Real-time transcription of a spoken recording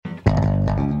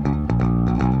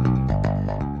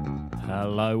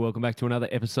Hello, welcome back to another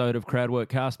episode of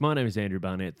Crowdworkcast. My name is Andrew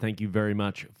Barnett. Thank you very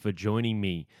much for joining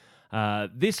me.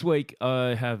 This week, I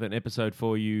have an episode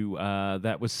for you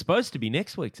that was supposed to be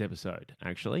next week's episode,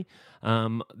 actually.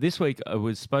 This week, it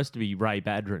was supposed to be Ray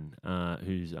Badron,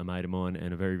 who's a mate of mine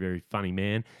and a very, very funny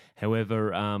man.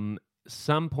 However,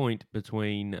 some point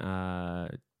between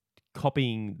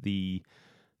copying the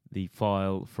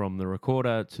file from the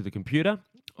recorder to the computer,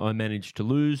 I managed to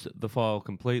lose the file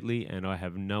completely, and I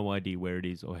have no idea where it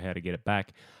is or how to get it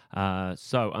back.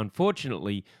 So,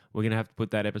 unfortunately, we're going to have to put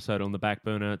that episode on the back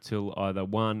burner till either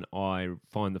one, I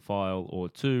find the file, or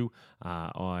two,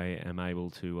 I am able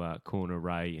to corner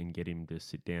Ray and get him to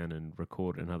sit down and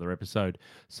record another episode.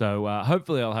 So,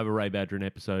 hopefully, I'll have a Ray Badron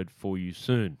episode for you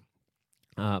soon.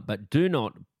 But do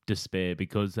not despair,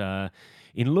 because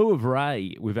in lieu of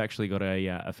Ray, we've actually got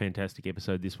a fantastic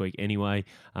episode this week anyway.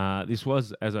 This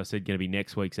was, as I said, going to be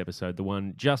next week's episode, the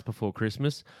one just before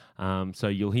Christmas. So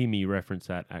you'll hear me reference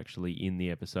that actually in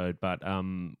the episode. But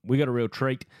we got a real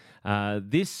treat.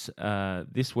 This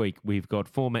week, we've got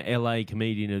former LA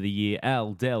Comedian of the Year,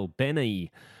 Al Del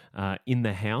Benny, in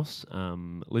the house,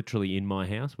 literally in my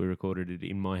house. We recorded it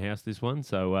in my house, this one.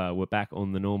 So we're back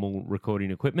on the normal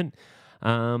recording equipment.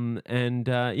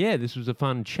 This was a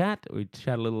fun chat. We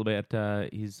chat a little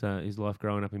about his life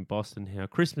growing up in Boston, how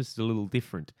Christmas is a little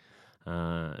different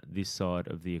this side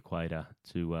of the equator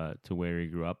to where he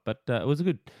grew up. But it was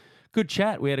a good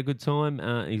chat. We had a good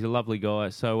time. He's a lovely guy.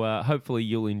 So hopefully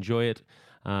you'll enjoy it.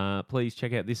 Please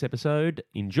check out this episode.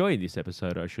 Enjoy this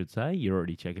episode, I should say. You're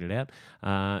already checking it out.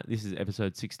 This is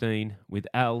episode 16 with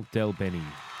Al Del Benny.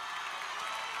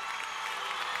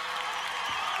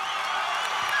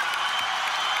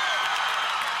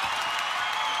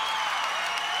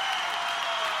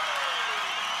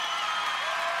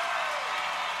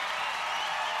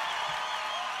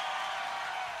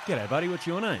 G'day, buddy. What's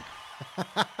your name?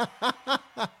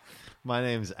 My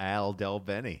name's Al Del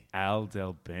Benny. Al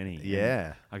Del Benny.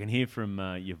 Yeah. I can hear from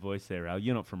your voice there, Al.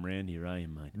 You're not from around here, are you,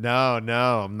 mate? No,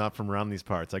 I'm not from around these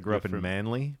parts. I grew up in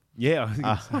Manly. Yeah, I was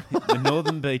gonna say, the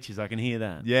northern beaches. I can hear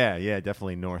that. Yeah,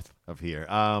 definitely north of here.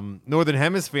 Northern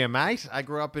Hemisphere, mate. I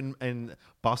grew up in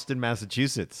Boston,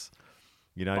 Massachusetts,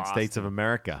 United States of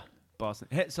America. Boston.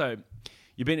 Hey, so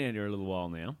you've been out here a little while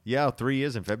now. Yeah, 3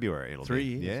 years in February. It'll 3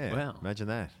 be. years? Yeah. Wow. Imagine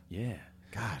that. Yeah.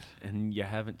 God. And you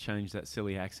haven't changed that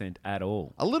silly accent at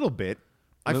all. A little bit.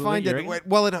 I Little find bit, it you reckon?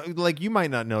 well. Like you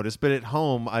might not notice, but at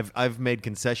home, I've made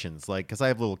concessions, like because I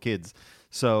have little kids.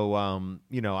 So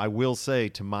I will say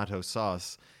tomato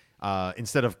sauce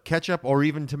instead of ketchup or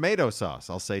even tomato sauce.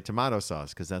 I'll say tomato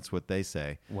sauce because that's what they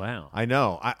say. Wow. I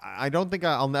know. I don't think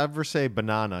I'll never say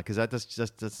banana because that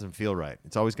just doesn't feel right.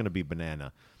 It's always going to be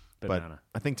banana. But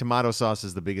I think tomato sauce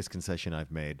is the biggest concession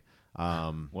I've made.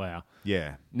 Wow.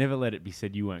 Yeah. Never let it be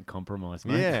said you weren't compromised,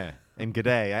 mate. Yeah. And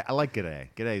g'day. I like g'day.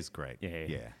 G'day's great. Yeah.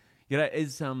 Yeah. You know,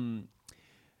 is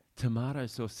tomato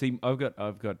sauce? See, I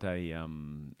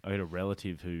had a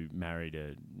relative who married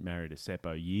a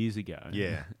Seppo years ago.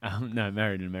 Yeah.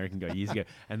 Married an American guy years ago,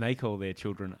 and they call their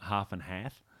children half and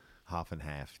half. Half and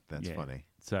half. That's funny.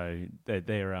 So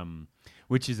they're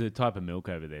which is a type of milk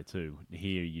over there too.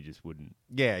 Here you just wouldn't.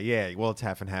 Yeah. Well, it's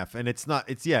half and half, and it's not.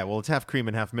 It's it's half cream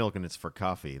and half milk, and it's for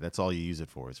coffee. That's all you use it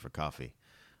for is for coffee.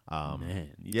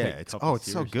 Man, it's so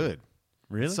seriously. good.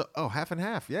 Really? Half and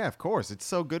half. Yeah, of course. It's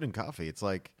so good in coffee. It's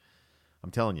like,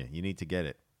 I'm telling you, you need to get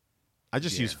it. I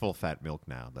just use full fat milk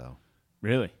now, though.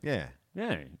 Really? Yeah.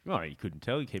 Yeah. Well, you couldn't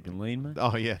tell. You're keeping lean, mate.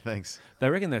 Oh yeah, thanks. They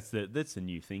reckon that's the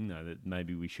new thing though. That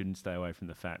maybe we shouldn't stay away from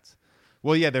the fats.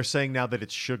 Well, yeah, they're saying now that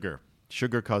it's sugar.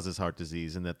 Sugar causes heart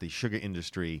disease, and that the sugar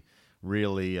industry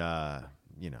really,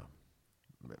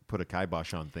 put a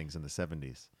kibosh on things in the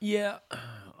 70s. Yeah,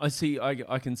 I see.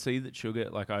 I can see that sugar.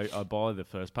 Like I buy the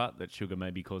first part that sugar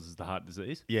maybe causes the heart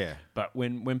disease. Yeah. But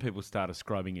when people start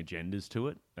ascribing agendas to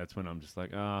it, that's when I'm just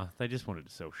like, they just wanted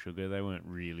to sell sugar. They weren't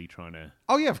really trying to.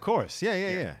 Oh yeah, of course. Yeah.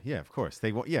 Of course.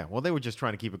 They were just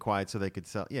trying to keep it quiet so they could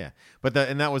sell. Yeah. But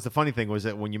that was the funny thing was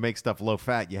that when you make stuff low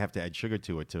fat, you have to add sugar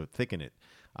to it to thicken it.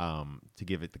 To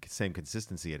give it the same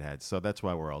consistency it had. So that's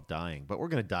why we're all dying. But we're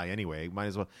going to die anyway. Might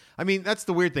as well. I mean, that's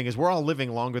the weird thing is we're all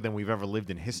living longer than we've ever lived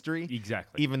in history.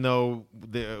 Exactly. Even though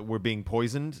we're being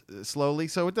poisoned slowly.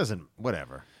 So it doesn't,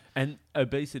 whatever. And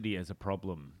obesity as a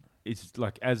problem, it's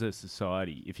like as a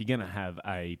society, if you're going to have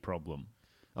a problem,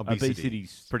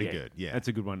 obesity's pretty good. Yeah. That's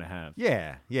a good one to have.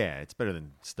 Yeah. It's better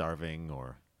than starving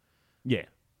or... Yeah.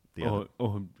 Or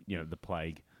the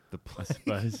plague. The plague. I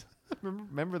suppose.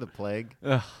 Remember the plague?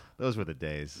 Ugh. Those were the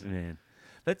days. Man,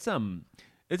 that's I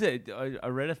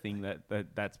read a thing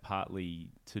that's partly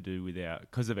to do with our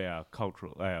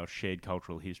shared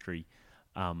cultural history.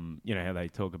 you know how they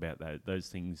talk about those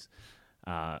things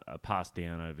are passed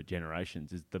down over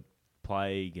generations. Is the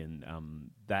plague, and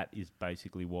that is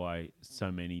basically why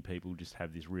so many people just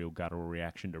have this real guttural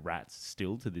reaction to rats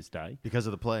still to this day. Because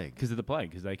of the plague. Because of the plague,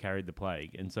 because they carried the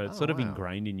plague, and so it's Oh, sort of wow.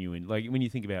 ingrained in you. And like when you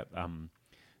think about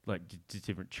like just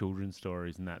different children's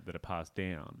stories and that are passed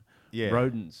down, Yeah.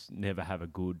 rodents never have a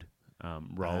good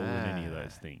role in any of Ah,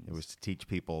 things. It was to teach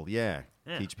people, yeah,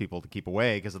 Yeah. teach people to keep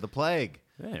away because of the plague.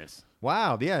 Yes.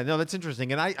 Wow, yeah, no, that's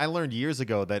interesting. And I learned years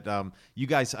ago that you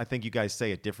guys, I think you guys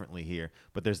say it differently here,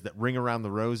 but there's the Ring Around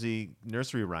the Rosie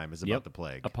nursery rhyme is about Yep. the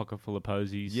plague. A pocket full of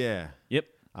posies. Yeah. Yep.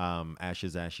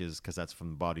 Ashes, ashes, because that's from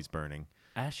the bodies burning.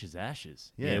 Ashes,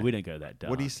 ashes. Yeah. Yeah, we don't go that dark.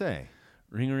 What do you say?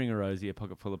 Ring a rosie, a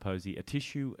pocket full of posy, a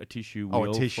tissue, we Oh, a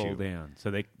all tissue. fall down.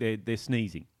 So they're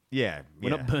sneezing. Yeah,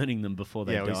 We're not burning them before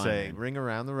they yeah, die. we say man. ring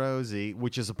around the rosy,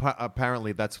 which is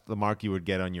apparently that's the mark you would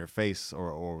get on your face,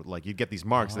 or like you'd get these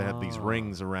marks that had these Ah.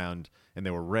 rings around, and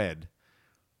they were red.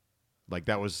 Like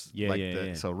that was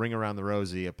Yeah. So ring around the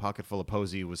rosy, a pocket full of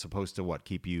posy was supposed to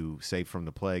keep you safe from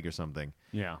the plague or something.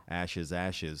 Yeah. Ashes,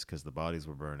 ashes, because the bodies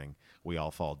were burning. We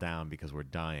all fall down because we're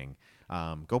dying.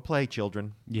 Go play,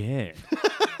 children. Yeah.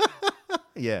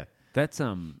 Yeah. That's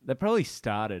that probably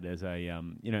started as a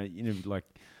you know like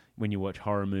when you watch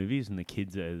horror movies and the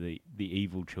kids are the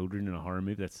evil children in a horror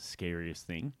movie. That's the scariest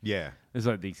thing. Yeah. There's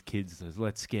like these kids that says,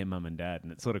 let's scare mum and dad,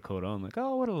 and it sort of caught on. Like,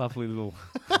 oh, what a lovely little.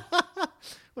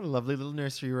 What a lovely little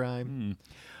nursery rhyme.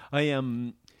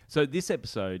 So this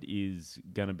episode is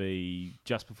going to be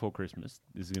just before Christmas.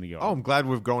 This is going to go. Oh, on. I'm glad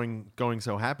we're going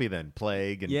so happy then.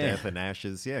 Plague and Yeah. death and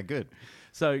ashes. Yeah, good.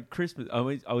 So Christmas. I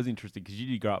was interested because you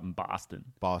did grow up in Boston.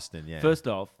 Boston, yeah. First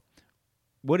off,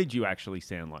 what did you actually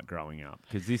sound like growing up?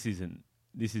 Because this isn't.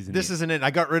 This it. isn't it.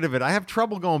 I got rid of it. I have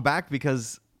trouble going back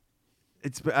because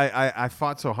I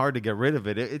fought so hard to get rid of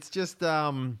it. It's just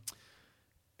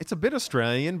it's a bit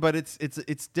Australian, but it's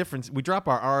different. We drop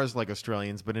our R's like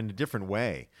Australians, but in a different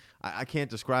way. I can't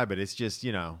describe it. It's just,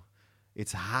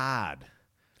 it's hard.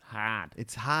 Hard.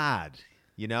 It's hard,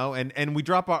 and we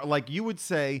drop our, like you would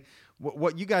say,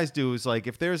 what you guys do is like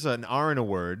if there's an R in a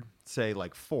word, say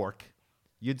like fork,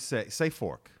 you'd say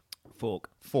fork.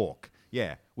 Fork.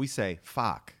 Yeah. We say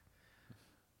fuck.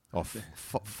 Or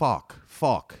fuck.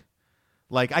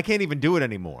 Like I can't even do it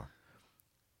anymore.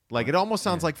 Like it almost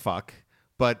sounds like fuck,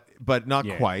 but not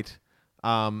quite.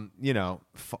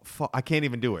 I can't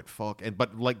even do it. Fuck.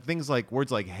 But like things like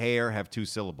words like hair have two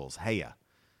syllables. Heya.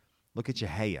 Look at your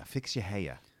heya. Fix your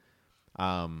heya.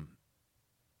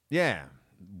 Yeah.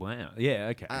 Wow. Yeah.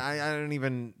 Okay. I don't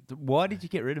even. Why did you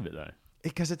get rid of it though?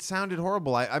 Because it sounded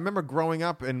horrible. I remember growing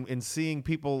up and seeing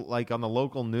people like on the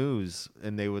local news,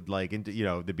 and they would like,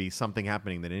 there'd be something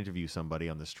happening. They'd interview somebody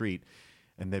on the street,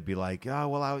 and they'd be like, oh,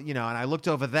 well, and I looked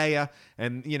over there,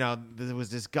 and, there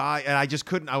was this guy, and I just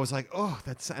couldn't. I was like, oh,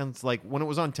 that sounds like, when it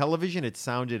was on television, it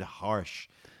sounded harsh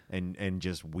and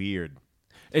just weird.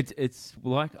 It's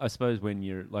like, I suppose, when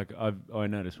you're like, I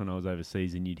noticed when I was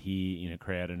overseas and you'd hear in a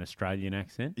crowd an Australian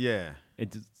accent. Yeah.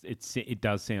 It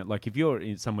does sound like if you're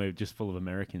in somewhere just full of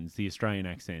Americans, the Australian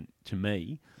accent to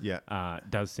me,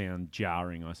 does sound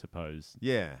jarring. I suppose.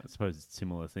 Yeah. I suppose it's a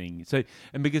similar thing. So,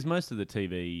 and because most of the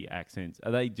TV accents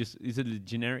is it a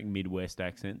generic Midwest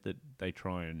accent that they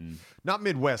try and Not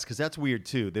Midwest, because that's weird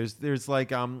too. There's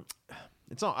like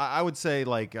it's all, I would say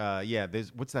like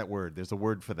there's, what's that word? There's a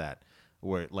word for that,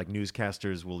 where like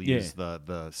newscasters will use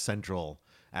the central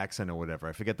accent or whatever.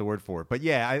 I forget the word for it, but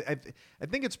yeah, I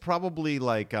think it's probably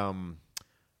like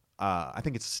I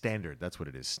think it's standard. That's what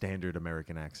it is, standard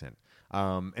American accent.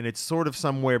 And it's sort of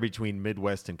somewhere between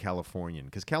Midwest and Californian,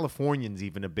 because Californian's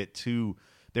even a bit too.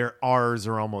 Their R's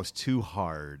are almost too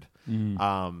hard.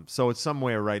 So it's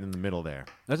somewhere right in the middle there.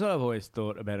 That's what I've always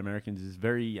thought about Americans is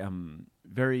very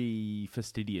very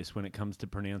fastidious when it comes to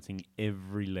pronouncing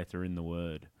every letter in the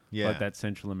word. Yeah. Like that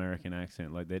Central American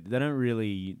accent. Like they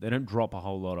don't drop a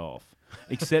whole lot off,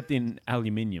 except in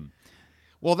aluminium.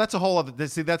 Well, that's a whole other.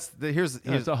 See, here's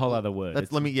It's a whole other word.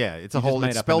 It's a You whole. just made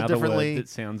It's up spelled another word differently. that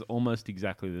sounds almost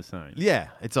exactly the same. Yeah,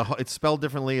 it's spelled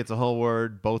differently. It's a whole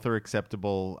word. Both are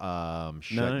acceptable.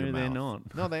 Shut No, your they're mouth.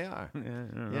 not. No, they are. Yeah,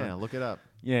 all Yeah, right. look it up.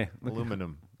 Yeah, look-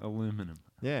 Aluminum. aluminum.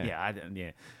 Yeah.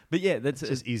 Yeah. But yeah, that's It's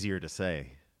just easier to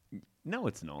say. no,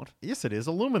 it's not. Yes, it is.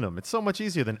 Aluminum. It's so much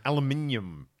easier than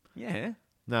aluminium. Yeah.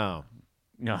 No.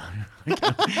 No. It's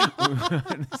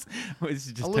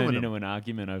just turned Aluminum. into an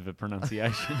argument over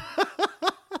pronunciation.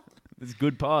 It's a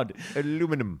good pod.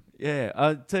 Aluminum.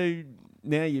 Yeah. So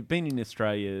now you've been in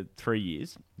Australia 3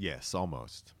 years. Yes,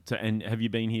 almost. So and have you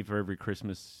been here for every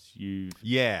Christmas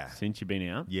Yeah. since you've been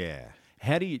out? Yeah.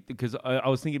 How do you? Because I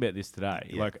was thinking about this today.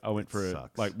 Yeah, like I went it for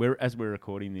sucks. as we're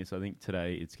recording this. I think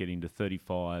today it's getting to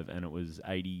 35, and it was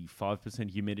 85%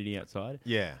 humidity outside.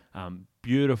 Yeah.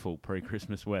 Beautiful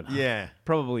pre-Christmas weather. Yeah.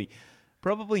 Probably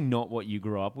not what you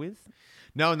grew up with.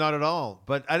 No, not at all.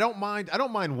 But I don't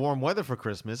mind warm weather for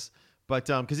Christmas. But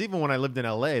because even when I lived in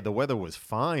LA, the weather was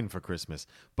fine for Christmas.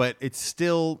 But it's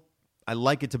still, I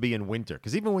like it to be in winter.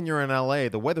 Because even when you're in LA,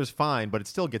 the weather's fine, but it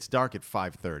still gets dark at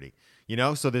 5:30. You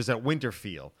know, so there's that winter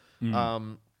feel.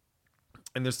 And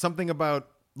there's something about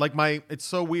it's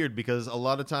so weird because a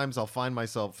lot of times I'll find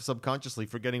myself subconsciously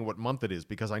forgetting what month it is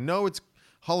because I know it's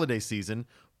holiday season,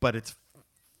 but it's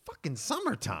fucking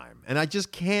summertime. And I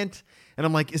just can't. And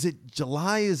I'm like, is it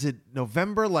July? Is it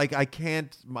November? Like I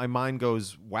can't, my mind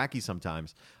goes wacky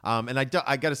sometimes. And I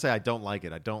got to say, I don't like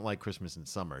it. I don't like Christmas in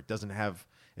summer. It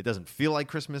doesn't feel like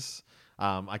Christmas.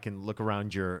 I can look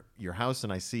around your house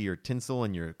and I see your tinsel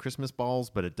and your Christmas balls,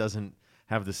 but it doesn't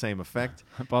have the same effect.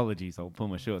 Apologies, I'll pull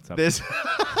my shorts up.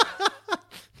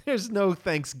 There's no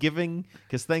Thanksgiving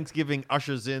because Thanksgiving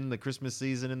ushers in the Christmas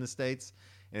season in the States,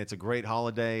 and it's a great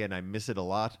holiday, and I miss it a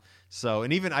lot. So,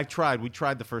 and even we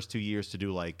tried the first 2 years to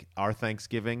do like our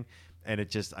Thanksgiving, and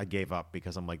I gave up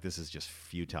because I'm like, this is just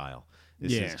futile.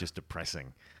 This is just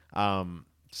depressing.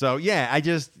 So yeah,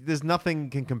 there's nothing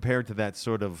can compare to that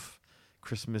sort of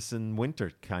Christmas and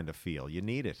winter kind of feel. You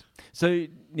need it. So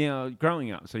now,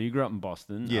 growing up, so you grew up in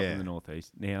Boston, up Yeah. in the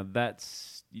Northeast. Now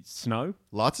that's snow,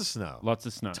 Lots of snow. lots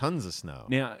of snow. Tons of snow.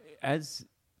 Now,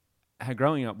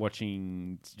 growing up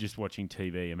watching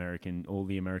TV, all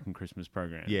the American Christmas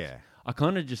programs. Yeah. I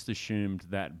kind of just assumed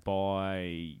that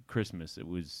by Christmas it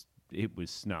was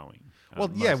snowing. Well,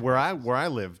 yeah, where I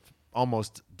lived,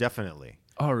 almost definitely.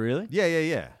 Oh, really?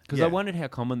 Yeah. Because Yeah. I wondered how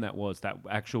common that was. That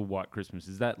actual white Christmas,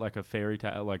 is that like a fairy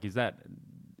tale? Like, is that?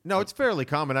 No, it's fairly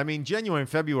common. I mean, January and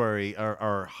February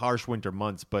are harsh winter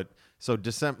months, but so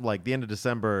December, like the end of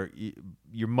December,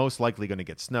 you're most likely going to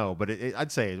get snow. But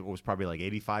I'd say it was probably like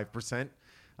 85%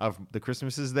 of the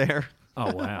Christmases there.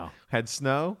 Oh, wow. Had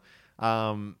snow.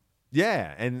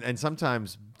 Yeah, and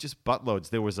sometimes just buttloads.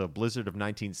 There was a blizzard of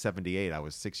 1978. I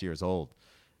was 6 years old,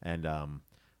 and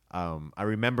I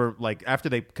remember like after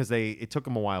it took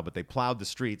them a while, but they plowed the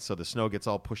streets so the snow gets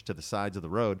all pushed to the sides of the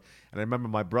road. And I remember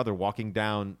my brother walking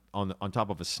down on top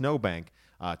of a snowbank,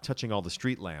 touching all the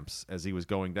street lamps as he was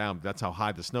going down. That's how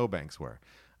high the snowbanks were.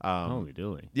 Holy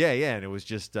dooly. Yeah, and it was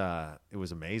just it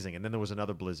was amazing. And then there was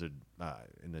another blizzard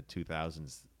in the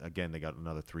 2000s. Again, they got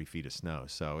another 3 feet of snow.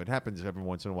 So it happens every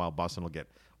once in a while. Boston will get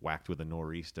whacked with a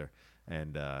nor'easter,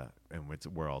 and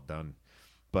we're all done.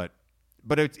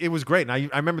 But it was great. And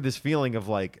I remember this feeling of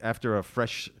like after a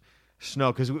fresh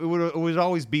snow, because it would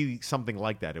always be something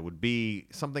like that. It would be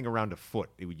something around a foot.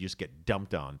 It would just get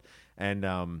dumped on,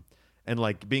 and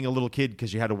like being a little kid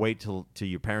because you had to wait till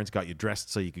your parents got you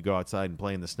dressed so you could go outside and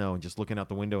play in the snow, and just looking out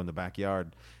the window in the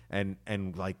backyard and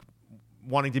like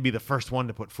wanting to be the first one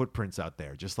to put footprints out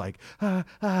there, just like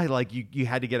like you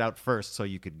had to get out first so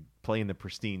you could play in the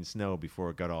pristine snow before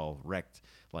it got all wrecked.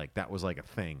 Like that was like a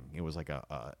thing. It was like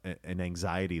an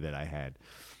anxiety that I had.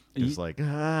 Just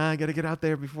I got to get out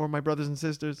there before my brothers and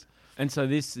sisters. And so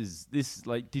this is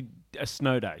like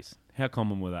snow days. How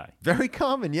common were they? Very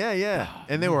common, yeah.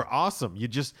 And they were awesome.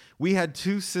 We had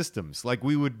two systems. Like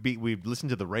we'd listen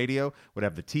to the radio, would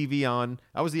have the TV on.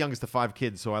 I was the youngest of 5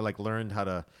 kids, so I like learned how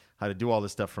to do all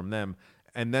this stuff from them.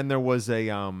 And then there was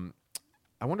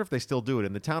I wonder if they still do it.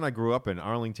 In the town I grew up in,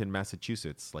 Arlington,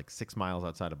 Massachusetts, like 6 miles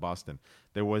outside of Boston,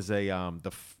 there was in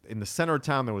the center of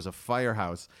town there was a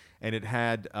firehouse, and it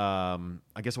had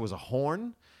I guess it was a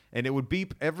horn, and it would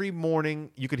beep every morning.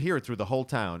 You could hear it through the whole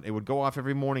town. It would go off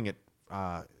every morning at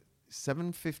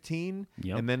 7:15,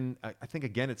 and then I think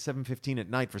again at 7:15 at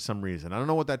night for some reason. I don't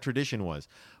know what that tradition was,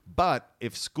 but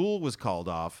if school was called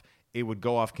off, it would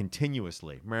go off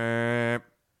continuously. Merp,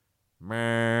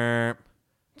 merp.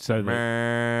 So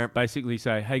they basically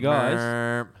say, "Hey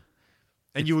guys,"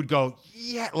 and you would go,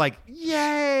 "Yeah, like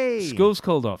yay!" School's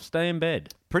called off. Stay in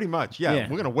bed. Pretty much, yeah.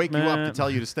 We're gonna wake you up to tell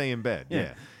you to stay in bed.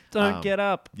 Yeah, Don't get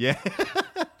up. Yeah,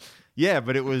 yeah.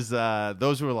 But it was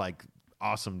those were like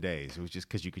awesome days. It was just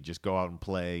because you could just go out and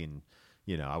play, and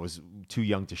I was too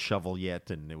young to shovel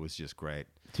yet, and it was just great.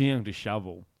 Too young to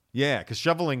shovel. Yeah, because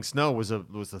shoveling snow was a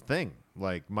thing.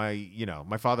 Like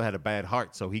my father had a bad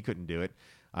heart, so he couldn't do it.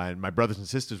 And my brothers and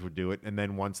sisters would do it, and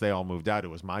then once they all moved out, it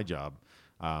was my job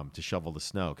to shovel the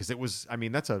snow. Because it was,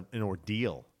 that's an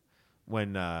ordeal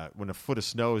when a foot of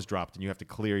snow is dropped and you have to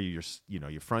clear your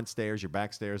front stairs, your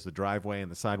back stairs, the driveway,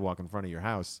 and the sidewalk in front of your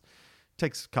house. It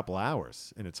takes a couple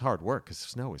hours, and it's hard work because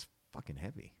snow is fucking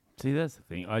heavy. See, that's the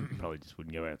thing. I probably just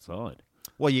wouldn't go outside.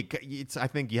 Well, I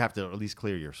think you have to at least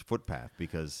clear your footpath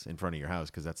because in front of your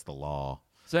house because that's the law.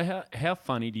 So how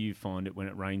funny do you find it when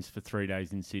it rains for 3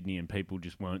 days in Sydney and people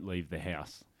just won't leave the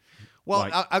house? Well,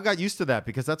 Like- I got used to that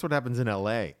because that's what happens in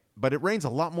L.A. But it rains a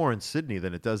lot more in Sydney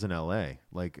than it does in L.A.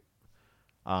 Like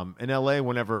in L.A.,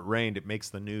 whenever it rained, it makes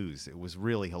the news. It was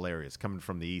really hilarious coming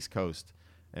from the East Coast.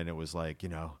 And it was like,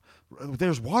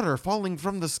 there's water falling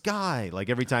from the sky. Like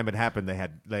every time it happened,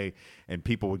 and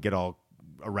people would get all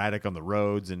erratic on the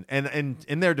roads. And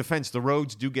in their defense, the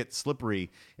roads do get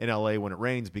slippery in LA when it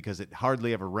rains because it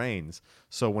hardly ever rains.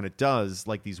 So when it does,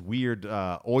 like these weird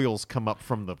oils come up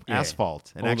from the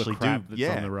asphalt and all actually the crap do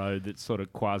that's on the road that's sort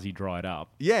of quasi dried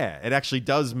up. Yeah, it actually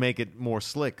does make it more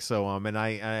slick. So and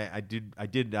I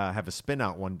did have a spin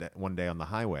out one day on the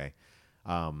highway.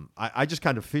 I just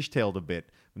kind of fishtailed a bit,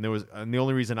 and the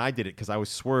only reason I did it because I was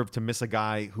swerved to miss a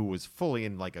guy who was fully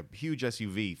in like a huge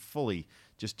SUV, fully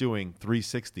just doing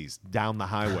 360s down the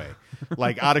highway,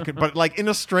 like but like in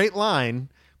a straight line,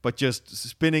 but just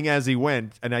spinning as he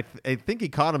went. And I think he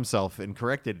caught himself and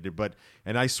corrected it,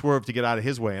 and I swerved to get out of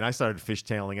his way, and I started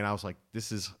fishtailing, and I was like,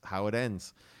 this is how it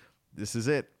ends. This is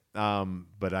it.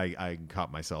 But I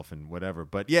caught myself and whatever.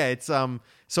 But yeah, it's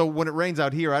so when it rains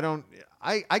out here,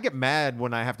 I get mad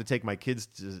when I have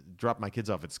to drop my kids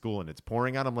off at school and it's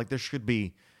pouring out. I'm like, there should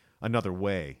be another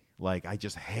way. Like, I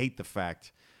just hate the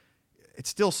fact it's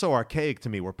still so archaic to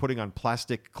me. We're putting on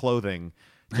plastic clothing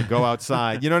to go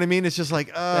outside. You know what I mean? It's just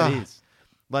like, That is.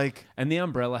 Like, and the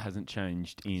umbrella hasn't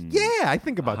changed in I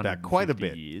think about that quite a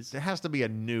bit. Years. There has to be a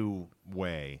new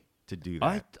way to do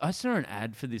that. I saw an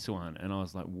ad for this one and I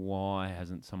was like, why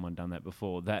hasn't someone done that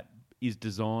before? That is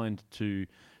designed to,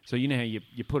 so you know how you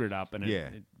put it up and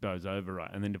it goes over, right?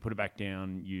 And then to put it back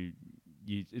down,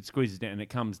 it squeezes down and it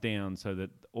comes down so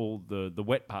that all the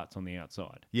wet parts on the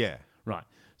outside. Yeah. Right.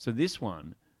 So this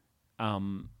one,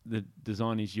 the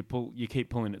design is you keep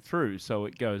pulling it through so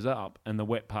it goes up and the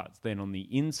wet part's then on the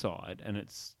inside and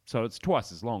it's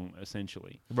twice as long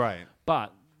essentially. Right.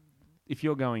 But if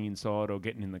you're going inside or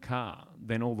getting in the car,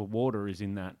 then all the water is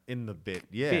in that in the bit.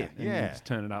 Yeah. bit, and you just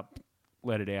turn it up,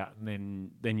 let it out,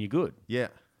 and then you're good. Yeah.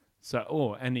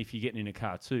 So, and if you're getting in a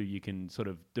car too, you can sort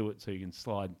of do it so you can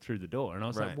slide through the door. And I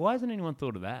was like, why hasn't anyone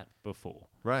thought of that before?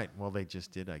 Right. Well, they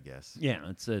just did, I guess. Yeah,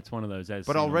 it's one of those.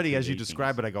 But already, as you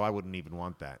describe it, I go, I wouldn't even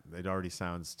want that. It already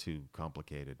sounds too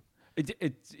complicated.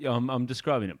 I'm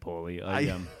describing it poorly.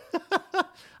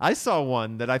 I saw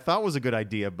one that I thought was a good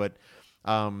idea, but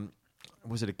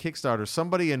was it a Kickstarter?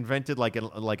 Somebody invented like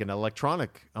an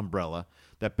electronic umbrella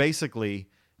that basically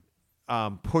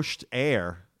pushed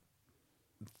air.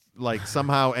 Like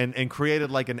somehow and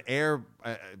created like an air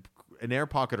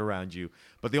pocket around you,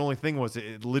 but the only thing was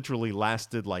it literally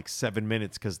lasted like 7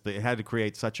 minutes because it had to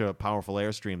create such a powerful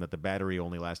airstream that the battery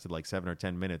only lasted like 7 or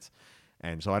 10 minutes,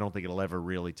 and so I don't think it'll ever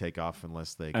really take off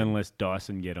unless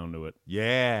Dyson get onto it.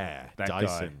 Yeah, that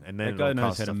Dyson, guy. And then that guy it'll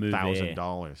knows cost how to move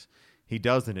 $1,000. He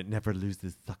does, and it never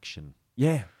loses suction.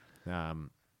 Yeah.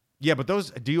 Yeah, but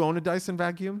do you own a Dyson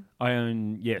vacuum? We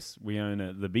own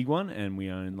the big one, and we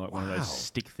own like one of those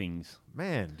stick things.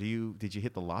 Man, did you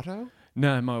hit the lotto?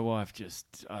 No, my wife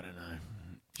I don't know.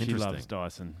 She Interesting. loves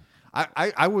Dyson.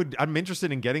 I'm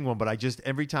interested in getting one, but I just,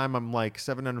 every time I'm like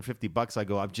 $750, I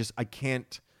go, I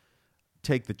can't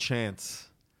take the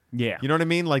chance. Yeah. You know what I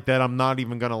mean? Like that I'm not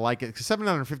even going to like it. 'Cause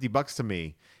 $750 to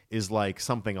me is like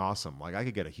something awesome. Like I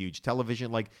could get a huge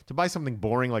television, like to buy something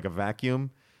boring like a vacuum.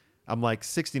 I'm like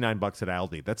 $69 at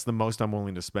Aldi. That's the most I'm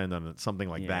willing to spend on something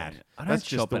like that. That's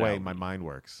just the way my mind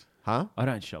works. Huh? I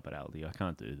don't shop at Aldi. I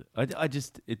can't do that. I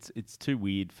just it's too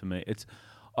weird for me.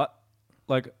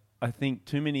 I think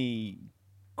too many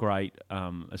great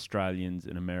Australians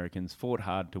and Americans fought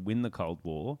hard to win the Cold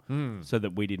War so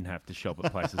that we didn't have to shop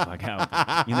at places like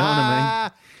Aldi. You know what I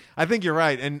mean? I think you're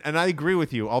right, and I agree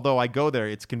with you. Although I go there,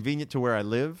 it's convenient to where I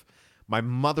live. My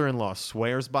mother-in-law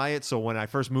swears by it, so when I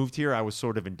first moved here, I was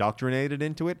sort of indoctrinated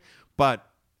into it. But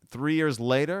 3 years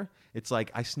later, it's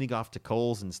like I sneak off to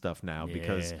Kohl's and stuff now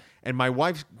and my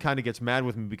wife kind of gets mad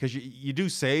with me because you do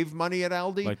save money at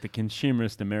Aldi. Like the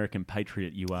consumerist American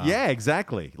patriot you are. Yeah,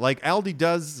 exactly. Like Aldi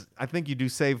does, I think you do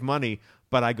save money,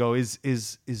 but I go, is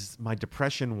my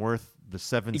depression worth the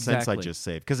 7 cents I just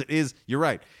saved? Because it is, you're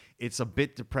right. It's a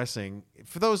bit depressing.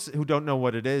 For those who don't know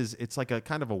what it is, it's like a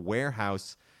kind of a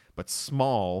warehouse but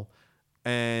small,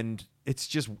 and it's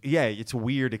just it's a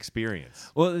weird experience.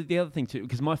 Well, the other thing too,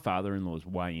 because my father-in-law is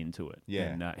way into it,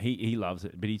 and he loves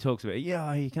it, but he talks about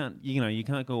you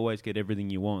can't always get everything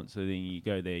you want, so then you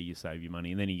go there, you save your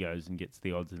money, and then he goes and gets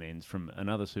the odds and ends from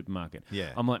another supermarket.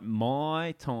 Yeah, I'm like,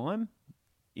 my time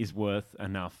is worth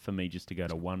enough for me just to go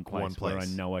to one place where I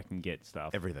know I can get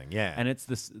stuff. Everything, yeah. And it's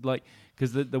this, like,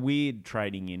 because the weird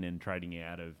trading in and trading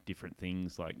out of different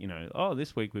things, like,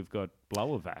 this week we've got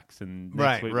blower vax, and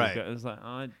next week we've got, it's like,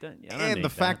 I don't and need the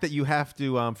fact that you have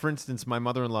to, for instance, my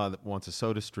mother-in-law that wants a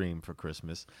Soda Stream for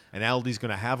Christmas, and Aldi's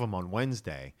going to have them on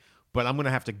Wednesday. But I'm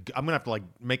gonna have to like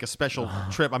make a special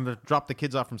trip. I'm gonna drop the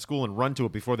kids off from school and run to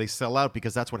it before they sell out,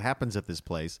 because that's what happens at this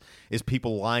place. Is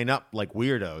people line up like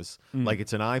weirdos, like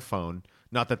it's an iPhone.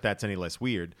 Not that that's any less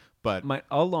weird, but mate,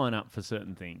 I'll line up for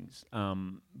certain things.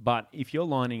 But if you're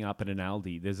lining up at an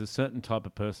Aldi, there's a certain type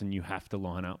of person you have to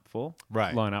line up for,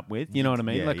 line up with. You know what I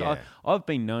mean? Yeah, I've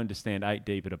been known to stand 8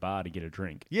 deep at a bar to get a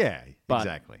drink. Yeah, but,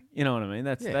 exactly. You know what I mean?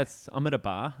 That's I'm at a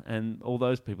bar, and all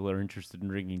those people are interested in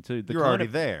drinking too. You're already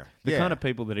there. The kind of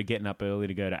people that are getting up early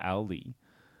to go to Aldi.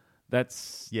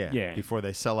 That's before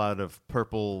they sell out of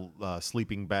purple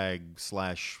sleeping bag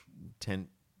 / tent.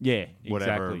 Yeah,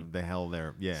 whatever exactly. the hell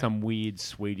they're some weird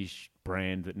Swedish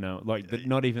brand that that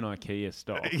not even IKEA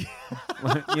stock.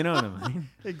 You know what I mean?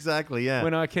 Exactly. Yeah.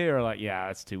 When IKEA are like,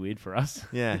 that's too weird for us.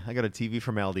 Yeah, I got a TV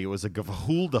from Aldi. It was a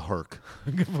Gevuldeherk.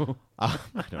 I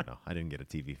don't know. I didn't get a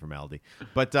TV from Aldi,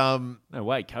 but no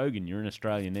wait, Kogan, you're in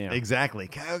Australia now. Exactly,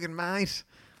 Kogan, mate.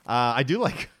 I do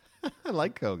like I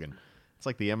like Kogan. It's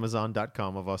like the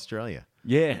Amazon.com of Australia.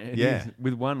 Yeah, it is,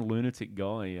 with one lunatic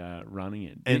guy running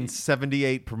it, and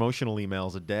 78 promotional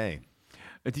emails a day.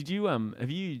 Did you are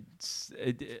you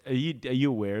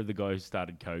aware of the guy who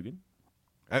started Kogan?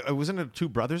 Wasn't it two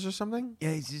brothers or something? Yeah,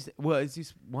 it's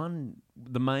this one,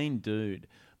 the main dude.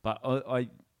 But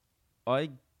I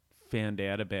found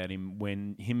out about him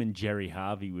when him and Jerry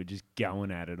Harvey were just going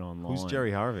at it online. Who's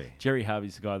Jerry Harvey? Jerry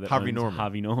Harvey's the guy that Harvey owns Norman.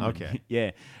 Harvey Norman. Okay.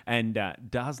 Yeah. And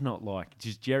does not like,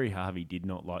 just Jerry Harvey did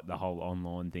not like the whole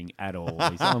online thing at all.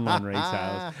 He's online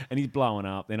resales, and he's blowing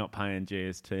up. They're not paying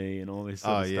GST and all this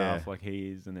sort of stuff like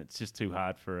he is, and it's just too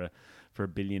hard for a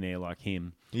billionaire like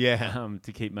him. Yeah.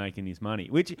 To keep making his money.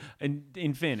 Which, and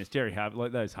in fairness, Jerry Harvey,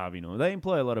 like those Harvey Norman, they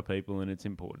employ a lot of people, and it's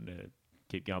important to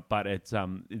keep going. But it's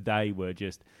they were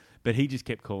just. But he just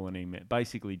kept calling him,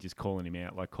 basically just calling him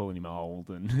out, like calling him old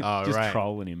and just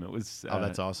trolling him. It was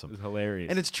that's awesome. It was hilarious.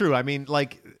 And it's true. I mean,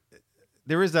 like,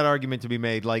 there is that argument to be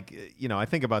made. Like, I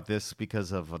think about this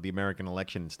because of the American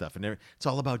election and stuff. And it's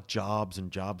all about jobs and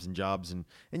jobs and jobs. And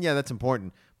yeah, that's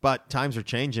important. But times are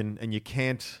changing, and you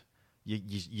can't,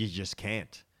 you just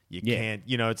can't. You can't,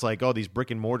 it's like, these brick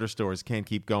and mortar stores can't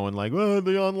keep going like,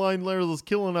 the online layer is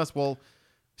killing us. Well,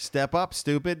 step up,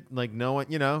 stupid. Like, no one,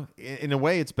 in a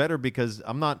way it's better because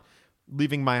I'm not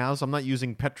leaving my house. I'm not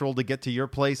using petrol to get to your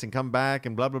place and come back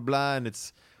and blah, blah, blah. And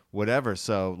it's whatever.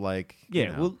 So, like,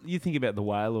 well, you think about the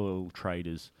whale oil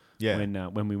traders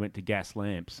when we went to gas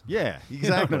lamps. Yeah,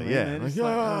 exactly.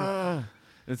 Yeah.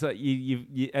 It's like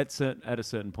you at a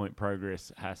certain point,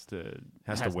 progress has to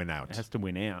win out. Has to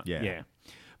win out. Yeah.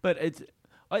 But it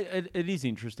is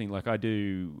interesting. Like I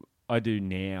do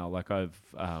now. Like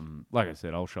like I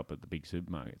said, I'll shop at the big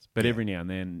supermarkets. But every now and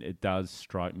then, it does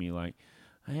strike me like,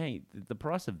 hey, the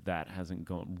price of that hasn't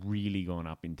really gone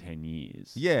up in 10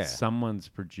 years. Yeah, someone's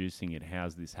producing it.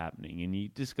 How's this happening? And you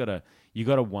just gotta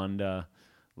wonder,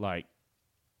 like,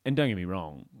 and don't get me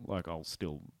wrong, like I'll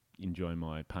still enjoy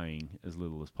my paying as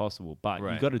little as possible, but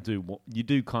you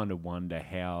do kind of wonder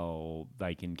how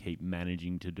they can keep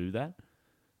managing to do that.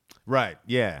 Right.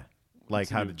 Yeah. Like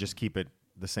how to just keep it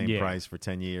the same price for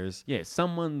 10 years. Yeah,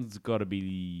 someone's got to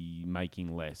be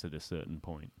making less at a certain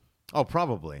point. Oh,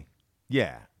 probably.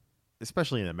 Yeah,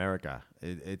 especially in America.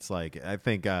 It's like, I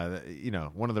think,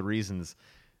 one of the reasons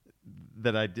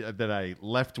that I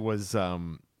left was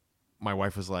my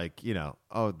wife was like,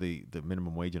 the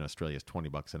minimum wage in Australia is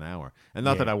 $20 an hour. And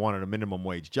not that I wanted a minimum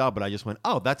wage job, but I just went,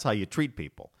 that's how you treat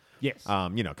people. Yes.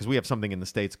 Because we have something in the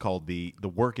States called the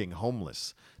working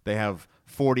homeless. They have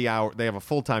 40 hour. They have a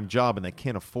full-time job and they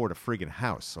can't afford a friggin'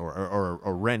 house or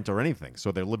rent or anything.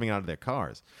 So they're living out of their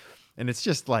cars. And it's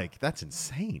just like, that's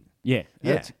insane. Yeah,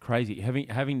 that's crazy.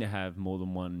 Having to have more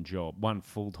than one job, one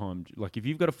full-time, like if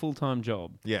you've got a full-time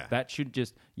job, that should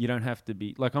just, you don't have to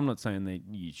be, like I'm not saying that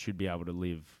you should be able to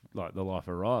live like the life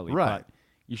of Riley, but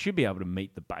you should be able to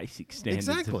meet the basic standards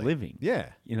of living. Yeah.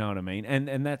 You know what I mean?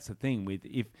 And that's the thing with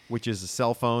which is a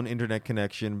cell phone, internet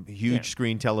connection, huge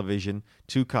screen television,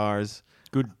 2 cars.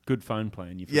 Good phone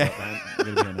plan. You've got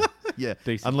that.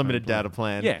 Unlimited data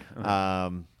plan. Yeah.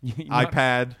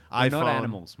 iPad, iPhone. Not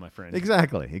animals, my friend.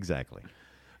 Exactly.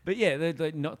 But yeah,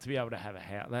 they're not to be able to have a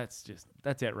house,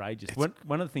 that's outrageous.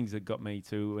 One of the things that got me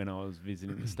too when I was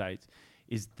visiting the States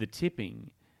is the tipping.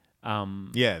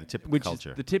 The tipping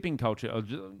culture. The tipping culture.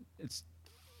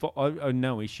 I have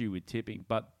no issue with tipping,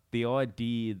 but the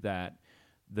idea that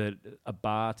that a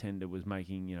bartender was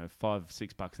making,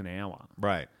 $5-6 an hour,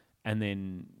 Right. and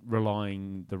then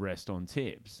relying the rest on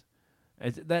tips.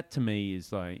 That to me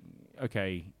is like,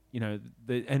 okay,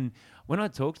 and when I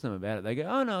talk to them about it, they go,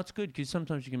 "Oh no, it's good because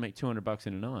sometimes you can make $200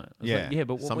 in a night." I was like, yeah,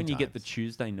 but when you get the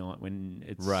Tuesday night when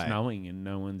it's snowing and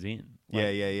no one's in,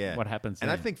 yeah. what happens? And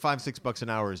then? I think $5-6 an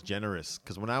hour is generous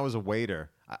because when I was a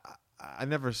waiter, I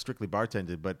never strictly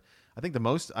bartended, but I think the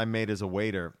most I made as a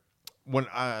waiter. When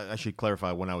I should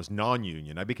clarify, when I was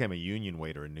non-union, I became a union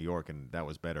waiter in New York, and that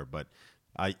was better. But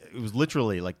it was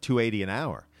literally like $280 an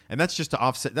hour, and that's just to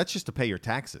offset. That's just to pay your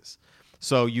taxes.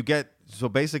 So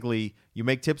basically you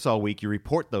make tips all week. You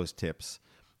report those tips,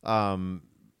 and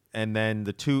then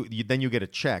you get a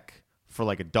check for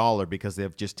like $1 because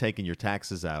they've just taken your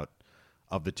taxes out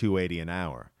of the $280 an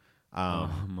hour.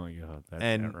 Oh my God,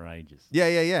 that's outrageous. Yeah,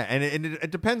 and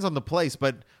it depends on the place,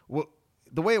 but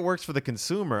the way it works for the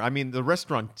consumer, I mean, the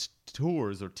restaurant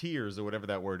tours or tiers or whatever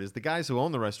that word is, the guys who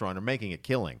own the restaurant are making a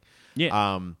killing.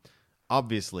 Yeah.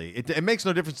 Obviously, it makes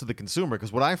no difference to the consumer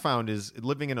because what I found is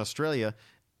living in Australia,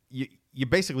 you're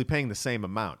basically paying the same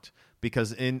amount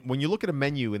because when you look at a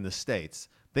menu in the States,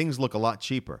 things look a lot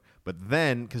cheaper. But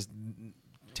then, because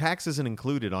tax isn't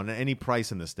included on any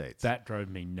price in the States. That drove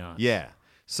me nuts. Yeah.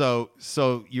 So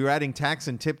you're adding tax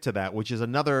and tip to that, which is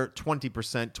another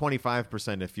 20%,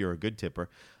 25% if you're a good tipper,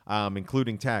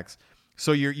 including tax.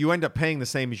 So you end up paying the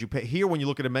same as you pay. Here, when you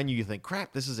look at a menu, you think,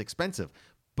 crap, this is expensive.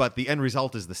 But the end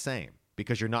result is the same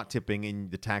because you're not tipping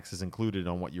and the tax is included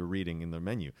on what you're reading in the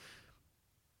menu.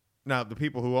 Now, the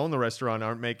people who own the restaurant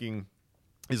aren't making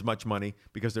as much money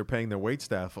because they're paying their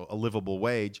waitstaff a livable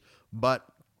wage. But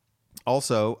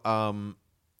also,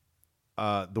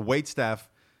 the waitstaff,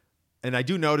 and I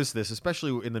do notice this,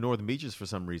 especially in the Northern Beaches for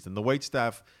some reason, the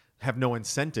waitstaff have no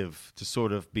incentive to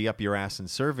sort of be up your ass and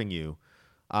serving you,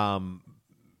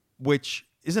 which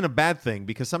isn't a bad thing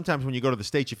because sometimes when you go to the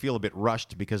States, you feel a bit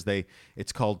rushed because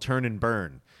it's called turn and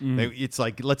burn. It's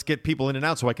like, let's get people in and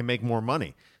out so I can make more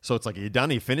money. So it's like, are you done?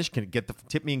 Are you finished? Can you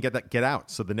tip me and get out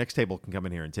so the next table can come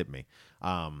in here and tip me.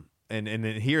 And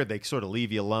then here they sort of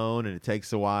leave you alone and it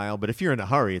takes a while. But if you're in a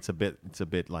hurry, it's a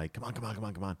bit like, come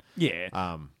on.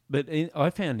 Yeah. But I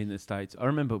found in the States, I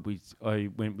remember I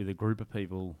went with a group of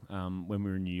people when we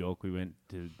were in New York. We went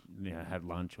to have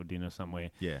lunch or dinner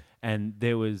somewhere. Yeah. And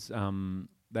there was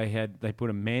they put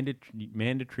a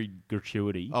mandatory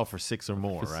gratuity. Oh, for 6 or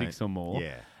more, for right? 6 or more.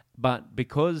 Yeah. But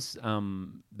because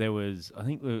there was, I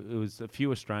think it was a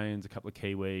few Australians, a couple of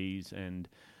Kiwis, and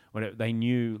whatever, they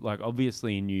knew, like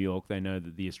obviously in New York, they know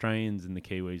that the Australians and the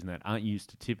Kiwis and that aren't used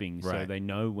to tipping, so they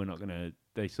know we're not going to.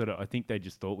 They I think they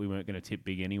just thought we weren't going to tip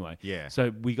big anyway. Yeah.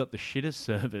 So we got the shittest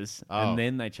service, and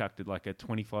then they chucked it like a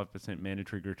 25%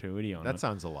 mandatory gratuity on it. That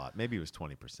sounds a lot. Maybe it was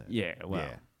 20%. Yeah. Well,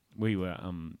 we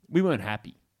weren't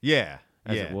happy. Yeah.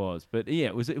 As it was, but yeah,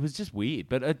 it was just weird.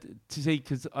 But to see,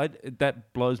 because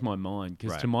that blows my mind.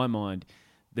 Because to my mind,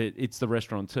 that it's the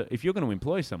restaurateur. If you're going to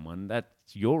employ someone, that's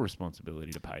your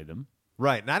responsibility to pay them.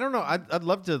 Right. And I don't know. I'd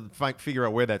love to figure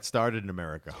out where that started in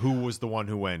America. Who was the one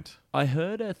who went? I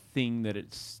heard a thing that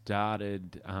it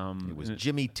started. It was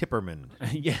Jimmy Tipperman.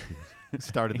 Yeah.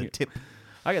 Started the tip.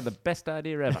 I got the best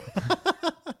idea ever.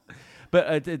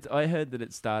 But I heard that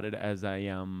it started as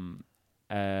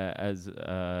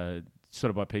sort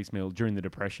of by piecemeal during the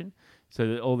Depression. So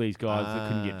that all these guys that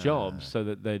couldn't get jobs, so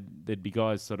that there'd be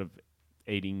guys sort of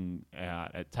eating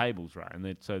out at tables, right?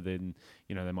 And so then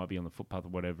they might be on the footpath or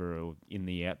whatever, or in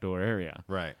the outdoor area,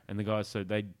 right? And the guys, so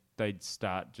they'd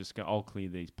start just go, I'll clear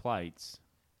these plates.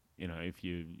 I'll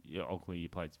clear your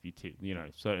plates if you tip.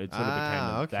 So it sort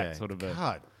of became that sort of a.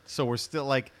 God. So we're still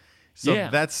like,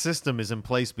 that system is in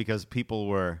place because people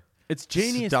were. It's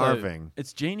genius. Starving.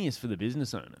 It's genius for the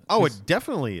business owner. Oh, it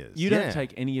definitely is. You don't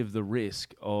take any of the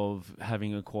risk of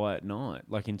having a quiet night,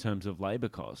 like in terms of labor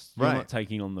costs. You're not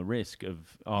taking on the risk of,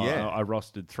 I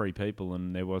rostered 3 people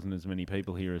and there wasn't as many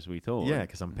people here as we thought. Yeah,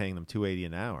 because I'm paying them $280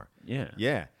 an hour. Yeah.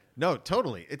 Yeah. No,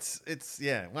 totally. It's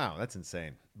wow, that's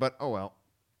insane. But oh well.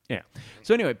 Yeah.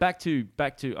 So anyway, back to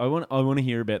I want to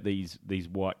hear about these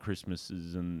white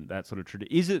Christmases and that sort of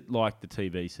tradition. Is it like the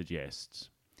TV suggests?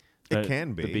 It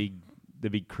can be. The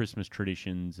big Christmas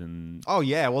traditions and... Oh,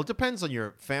 yeah. Well, it depends on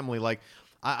your family. Like,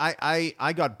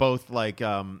 I got both, like,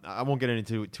 I won't get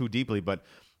into it too deeply, but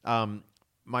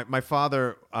my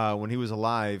father, when he was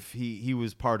alive, he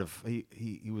was part of...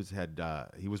 He was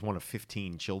one of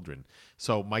 15 children.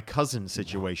 So my cousin's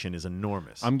situation is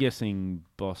enormous. I'm guessing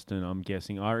Boston. I'm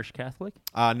guessing Irish Catholic?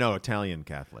 No, Italian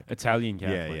Catholic. Italian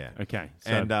Catholic. Yeah. Okay.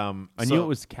 So and I knew it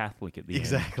was Catholic at the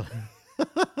end.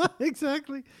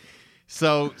 Exactly.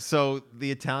 So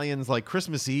the Italians, like,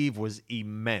 Christmas Eve was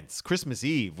immense. Christmas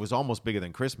Eve was almost bigger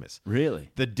than Christmas.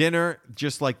 Really? The dinner,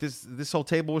 just like this whole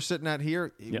table we're sitting at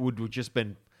here, it would just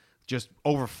been just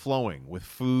overflowing with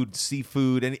food,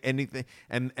 seafood, anything,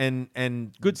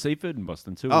 and Good seafood in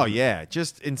Boston too. oh isn't it? yeah,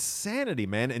 just insanity,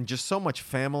 man, and just so much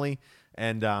family,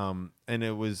 and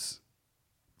it was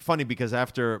funny because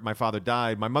after my father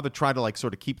died, my mother tried to, like,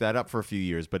 sort of keep that up for a few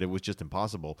years, but it was just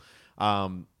impossible.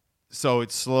 So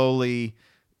it slowly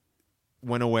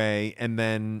went away, and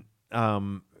then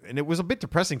and it was a bit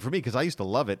depressing for me because I used to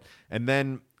love it. And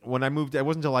then when I moved, it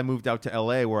wasn't until I moved out to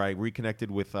L.A. where I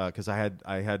reconnected with because I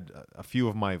had a few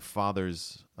of my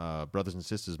father's brothers and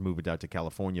sisters moved out to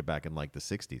California back in, like, the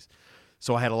 '60s.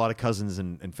 So I had a lot of cousins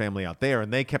and family out there,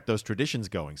 and they kept those traditions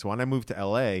going. So when I moved to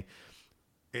L.A.,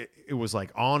 it was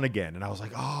like on again, and I was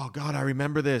like, oh God, I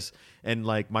remember this. And,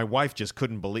 like, my wife just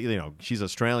couldn't believe, she's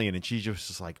Australian, and she's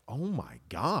just like, oh my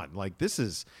God, like, this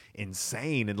is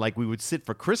insane. And, like, we would sit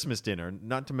for Christmas dinner,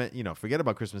 not to forget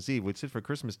about Christmas Eve, we'd sit for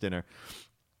Christmas dinner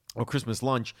or Christmas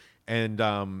lunch, and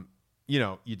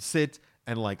you'd sit,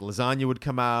 and, like, lasagna would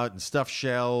come out and stuffed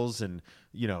shells and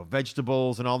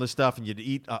vegetables and all this stuff, and you'd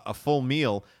eat a full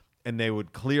meal, and they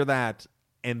would clear that,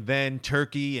 and then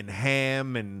turkey and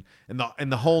ham and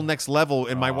the whole next level.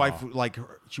 And my wife, like,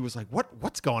 she was like,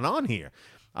 what's going on here?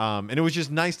 And it was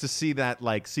just nice to see that,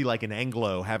 like an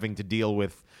Anglo having to deal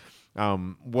with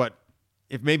what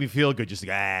it made me feel good. Just like,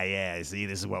 yeah, see,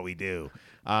 this is what we do.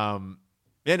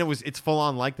 And it's full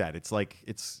on like that. It's like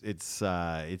it's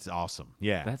awesome.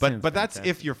 Yeah. That But sounds that's fantastic.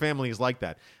 if your family is like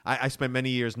that. I spent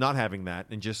many years not having that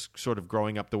and just sort of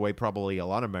growing up the way probably a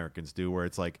lot of Americans do, where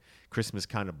it's like Christmas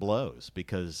kind of blows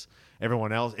because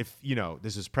everyone else, if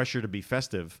there's this pressure to be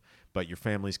festive, but your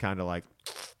family's kind of like,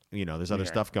 there's other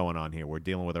stuff going on here. We're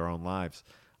dealing with our own lives.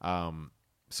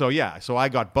 So I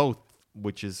got both,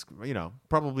 which is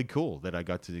probably cool that I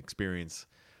got to experience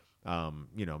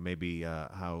maybe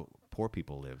how poor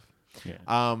people live.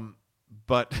 Yeah.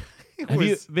 But Have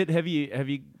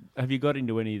you got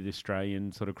into any of the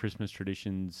Australian sort of Christmas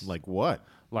traditions? like what?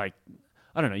 Like,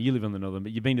 I don't know. You live on the northern,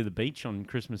 but you've been to the beach on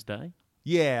Christmas Day.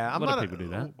 Yeah, A lot of people do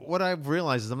that. What I've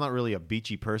realized is I'm not really a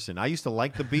beachy person. I used to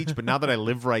like the beach, but now that I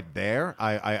live right there,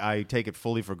 I take it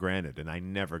fully for granted, and I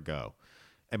never go.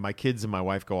 And my kids and my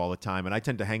wife go all the time, and I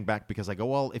tend to hang back because I go,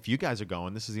 well, if you guys are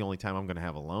going, this is the only time I'm going to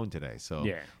have alone today. So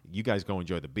Yeah. you guys go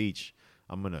enjoy the beach.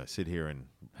 I'm going to sit here and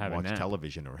Have a watch nap.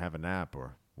 television or have a nap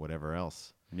or whatever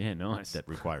else Yeah, nice. that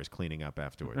requires cleaning up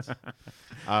afterwards.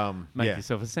 Make yeah.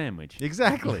 yourself a sandwich.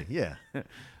 Exactly. Yeah.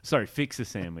 Sorry, fix a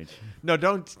sandwich. No,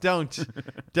 don't.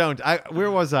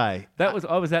 Where was I?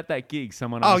 I was at that gig.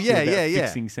 Someone Oh asked you yeah, about yeah.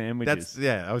 fixing sandwiches.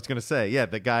 I was gonna say, yeah.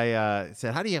 The guy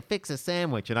said, "How do you fix a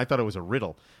sandwich?" And I thought it was a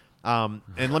riddle. And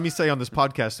let me say on this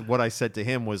podcast, what I said to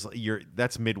him was,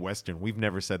 that's Midwestern. We've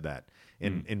never said that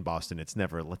in Boston. It's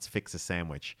never, let's fix a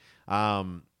sandwich.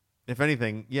 If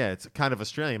anything, yeah, it's kind of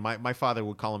Australian. My father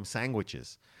would call them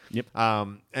sandwiches. Yep.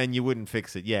 And you wouldn't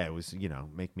fix it. Yeah, it was,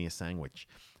 make me a sandwich.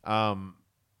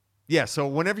 Yeah, so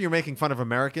whenever you're making fun of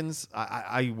Americans,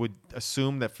 I would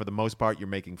assume that for the most part you're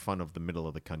making fun of the middle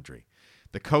of the country.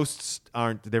 The coasts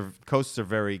aren't. Their coasts are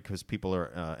very, because people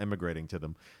are emigrating to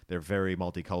them. They're very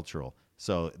multicultural.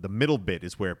 So the middle bit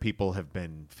is where people have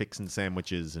been fixing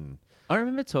sandwiches and. I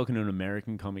remember talking to an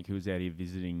American comic who was out here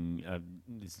visiting.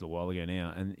 This is a while ago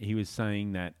now, and he was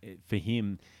saying that for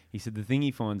him, he said the thing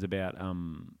he finds about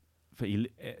for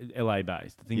LA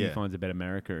based, the thing he Yeah. finds about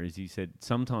America is he said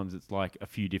sometimes it's like a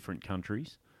few different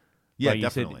countries. Yeah, Like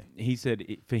definitely. He said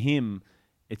for him,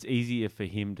 it's easier for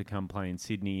him to come play in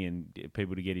Sydney and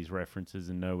people to get his references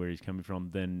and know where he's coming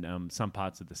from than some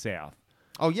parts of the South.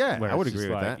 Oh yeah, Where I would it's just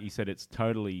agree with like- that. He said it's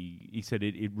totally. He said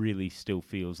it really still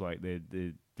feels like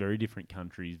they're very different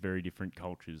countries, very different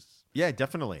cultures. Yeah,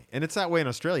 definitely. And it's that way in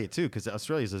Australia, too, because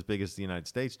Australia's as big as the United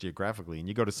States geographically. And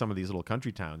you go to some of these little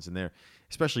country towns, and they're,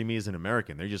 especially me as an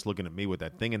American, they're just looking at me with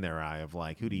that thing in their eye of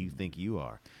like, who do you think you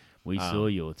are? We saw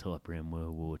your type around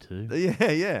World War II. Yeah,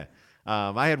 yeah.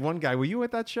 I had one guy. Were you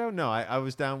at that show? No, I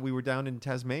was down. We were down in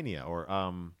Tasmania, or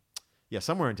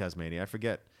somewhere in Tasmania. I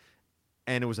forget.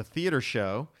 And it was a theater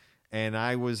show, and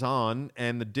I was on,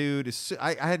 and the dude,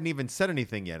 I hadn't even said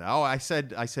anything yet. Oh, I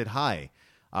said hi.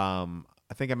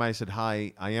 I think I might have said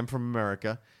hi. I am from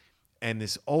America, and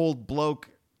this old bloke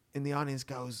in the audience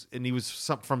goes, and he was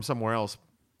from somewhere else,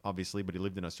 obviously, but he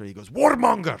lived in Australia. He goes,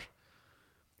 "Warmonger."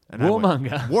 And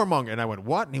Warmonger? I went, Warmonger. And I went,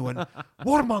 what? And he went,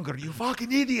 Warmonger, you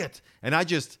fucking idiot. And I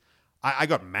just, I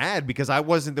got mad because there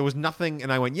was nothing.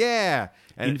 And I went, yeah.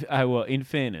 And In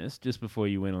fairness, just before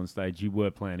you went on stage, you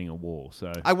were planning a war.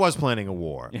 So I was planning a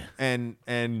war. And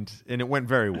it went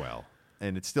very well.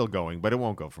 and it's still going, but it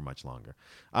won't go for much longer.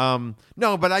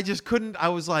 No, but I just couldn't. I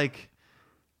was like,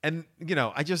 and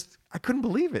I couldn't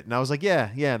believe it, and I was like,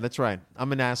 yeah, that's right.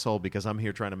 I'm an asshole because I'm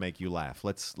here trying to make you laugh.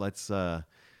 Let's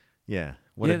yeah.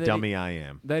 What a dummy I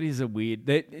am. That is a weird.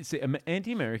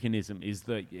 Anti-Americanism is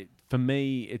for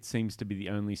me, it seems to be the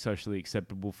only socially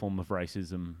acceptable form of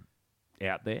racism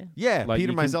out there. Yeah, like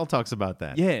Peter Meisel talks about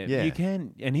that. Yeah, you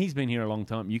can, and he's been here a long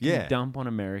time. You can dump on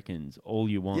Americans all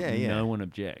you want. No one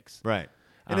objects. Right.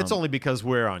 And it's only because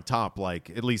we're on top, like,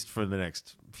 at least for the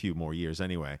next few more years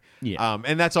anyway. Yeah.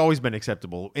 And that's always been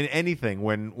acceptable in anything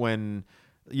when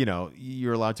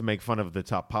you're allowed to make fun of the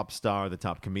top pop star, the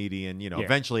top comedian,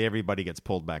 eventually everybody gets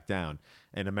pulled back down.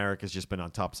 And America's just been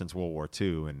on top since World War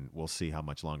II, and we'll see how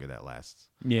much longer that lasts.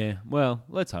 Yeah, well,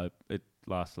 let's hope it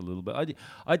lasts a little bit. I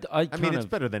mean, it's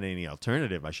better than any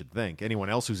alternative, I should think. Anyone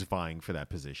else who's vying for that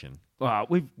position. Well,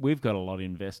 we've got a lot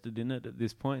invested in it at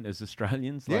this point as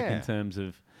Australians. Like in terms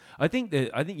of, I think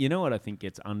you know what I think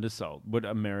gets undersold. What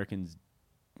Americans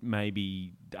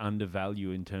maybe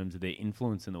undervalue in terms of their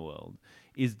influence in the world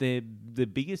is the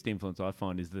biggest influence I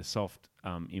find is the soft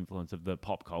influence of the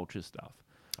pop culture stuff.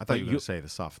 I thought you were going to say the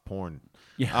soft porn.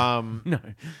 Yeah.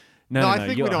 No, I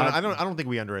think we don't. I don't think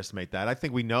we underestimate that. I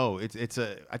think we know I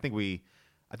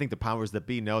think the powers that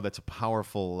be know that's a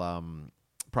powerful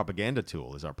propaganda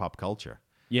tool is our pop culture.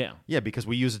 Yeah. Yeah, because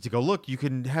we use it to go, look, you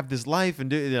can have this life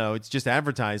and it's just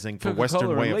advertising for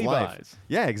Western way of life.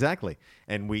 Yeah, exactly.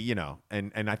 And we,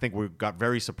 and I think we got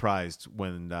very surprised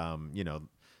when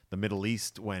the Middle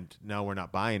East went, no, we're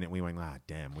not buying it. We went,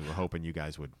 damn, we were hoping you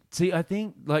guys would. See, I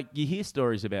think, like, you hear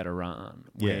stories about Iran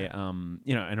where, and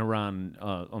Iran,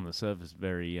 on the surface,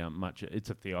 very much, it's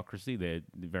a theocracy. They're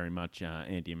very much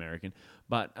anti-American.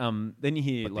 But then you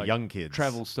hear, the young kids.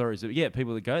 Travel stories of,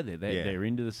 people that go there. They're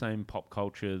into the same pop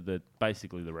culture that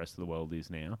basically the rest of the world is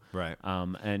now. Right.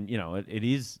 And, it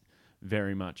is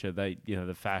very much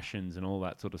the fashions and all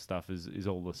that sort of stuff is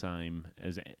all the same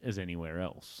as anywhere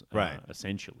else, right?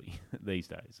 Essentially these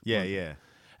days. Yeah.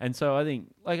 And so I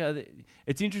think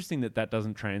it's interesting that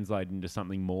doesn't translate into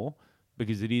something more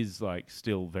because it is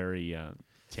still very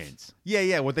tense.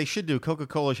 Yeah. What they should do,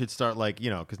 Coca-Cola should start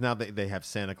because now they have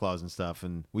Santa Claus and stuff,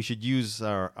 and we should use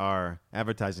our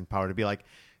advertising power to be like,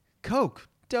 Coke,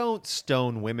 don't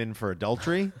stone women for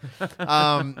adultery.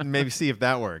 Maybe see if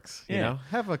that works. You know,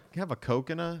 have a Coke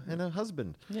and a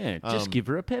husband. Yeah, just give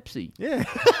her a Pepsi. Yeah,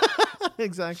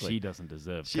 exactly. She doesn't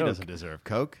deserve. She doesn't deserve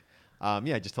Coke.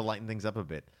 Just to lighten things up a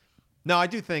bit. No, I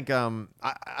do think. I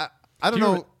don't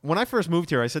know. When I first moved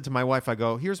here, I said to my wife, I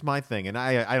go, "Here's my thing," and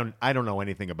I don't know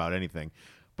anything about anything,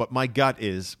 but my gut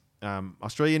is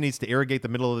Australia needs to irrigate the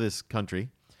middle of this country,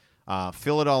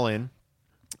 fill it all in.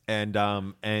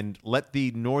 And let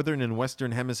the northern and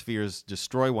western hemispheres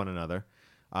destroy one another,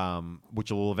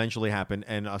 which will eventually happen,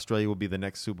 and Australia will be the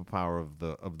next superpower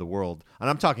of the world. And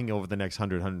I'm talking over the next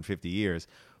 100, 150 years.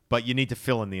 But you need to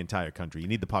fill in the entire country. You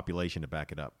need the population to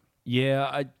back it up.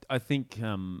 Yeah, I think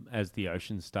as the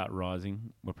oceans start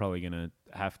rising, we're probably going to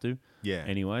have to. Yeah.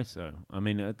 Anyway, so I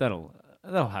mean that'll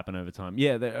happen over time.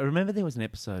 Yeah, I remember there was an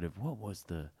episode of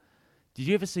Did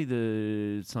you ever see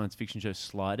the science fiction show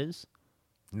Sliders?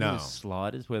 No.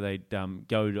 Sliders, where they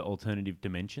go to alternative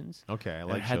dimensions. Okay, I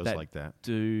like shows like that.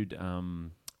 Dude,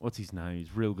 what's his name? He's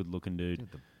a real good looking dude.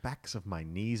 The backs of my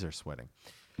knees are sweating.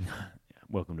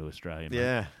 Welcome to Australia, mate.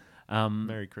 Yeah.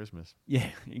 Merry Christmas. Yeah,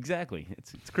 exactly.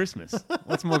 It's Christmas.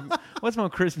 What's more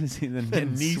Christmassy than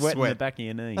knee sweat in sweat. the back of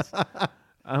your knees?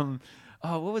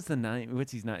 What was the name?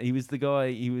 What's his name? He was the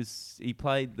guy. He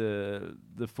played the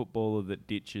footballer that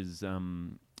ditches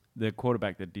the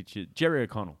quarterback that ditches Jerry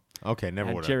O'Connell. Okay,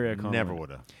 never would have. Never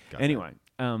would have. Anyway,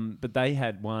 but they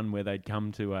had one where they'd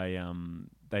come to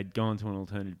they'd gone to an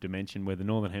alternative dimension where the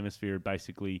northern hemisphere had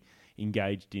basically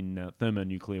engaged in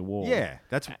thermonuclear war. Yeah,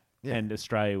 Yeah. And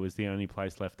Australia was the only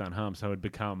place left unharmed, so it had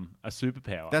become a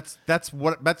superpower.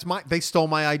 They stole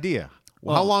my idea.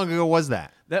 Well, how long ago was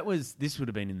that? This would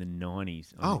have been in the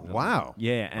 90s. Oh, wow.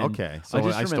 Yeah. And okay, so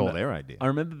I stole their idea. I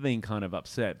remember being kind of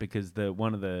upset because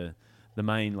one of the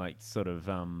main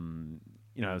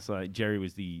it's like Jerry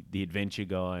was the adventure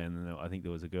guy, and then I think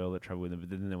there was a girl that traveled with him. But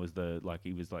then there was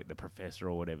he was like the professor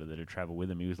or whatever that had traveled with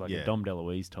him. He was like a Dom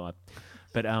DeLuise type.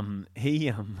 But he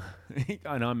and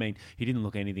I mean he didn't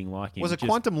look anything like him. Was it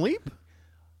Quantum Leap?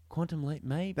 Quantum Leap,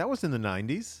 maybe. That was in the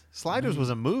 90s. Sliders was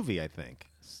a movie, I think.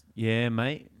 Yeah,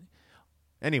 mate.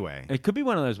 Anyway, it could be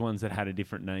one of those ones that had a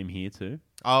different name here too.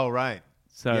 Oh, right.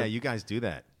 So yeah, you guys do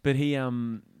that. But he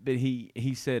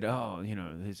said,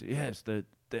 it's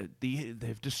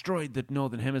they've destroyed the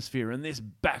Northern Hemisphere, and this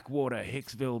backwater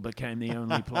Hicksville became the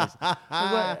only place. I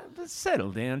was like,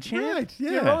 settle down, champ. Right,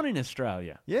 yeah. You're on in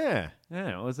Australia. Yeah.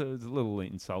 Yeah, it was a little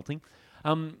insulting.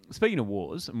 Speaking of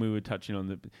wars, and we were touching on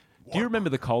do you remember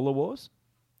the Cola Wars?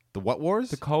 The what wars?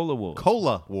 The Cola Wars.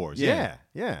 Cola wars. Yeah.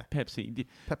 Yeah. Pepsi.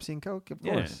 Pepsi and Coke, of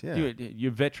Yeah. course. Yeah.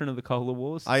 You're a veteran of the Cola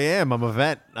Wars? I am. I'm a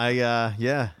vet.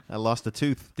 I lost a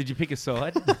tooth. Did you pick a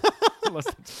side?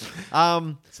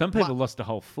 Some people lost a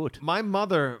whole foot. My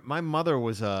mother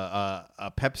was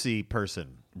a Pepsi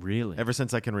person. Really? Ever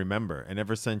since I can remember, and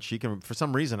ever since she can, for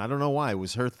some reason, I don't know why, it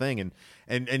was her thing,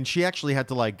 and she actually had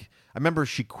to I remember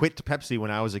she quit Pepsi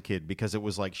when I was a kid because it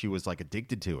was like she was like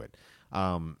addicted to it,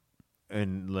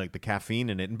 and like the caffeine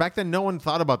in it. And back then, no one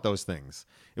thought about those things.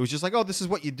 It was just like, oh, this is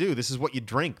what you do, this is what you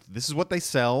drink, this is what they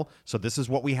sell, so this is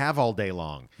what we have all day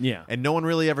long. Yeah. And no one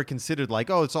really ever considered like,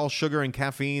 oh, it's all sugar and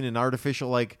caffeine and artificial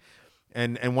like.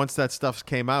 And once that stuff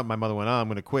came out, my mother went, oh, I'm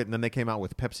going to quit. And then they came out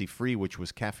with Pepsi Free, which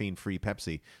was caffeine-free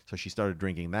Pepsi. So she started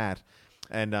drinking that.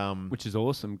 And which is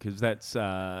awesome because that's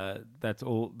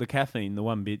all the caffeine, the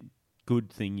one bit good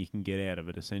thing you can get out of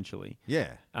it essentially.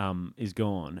 Yeah. Is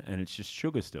gone, and it's just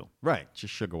sugar still. Right,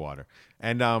 just sugar water.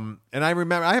 And I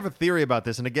remember, I have a theory about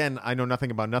this, and again, I know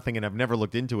nothing about nothing, and I've never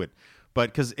looked into it. But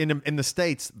because in the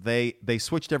States, they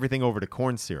switched everything over to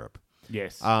corn syrup.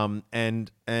 Yes. And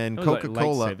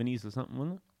Coca-Cola, like late 70s or something,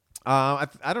 wasn't it?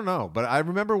 I don't know, but I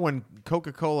remember when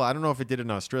Coca-Cola, I don't know if it did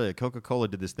in Australia, Coca-Cola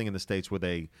did this thing in the States where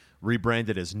they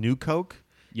rebranded as New Coke,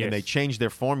 Yes. and they changed their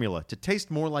formula to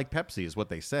taste more like Pepsi, is what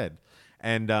they said.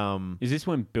 And Is this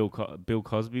when Bill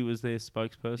Cosby was their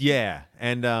spokesperson? yeah,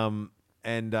 and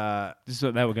This is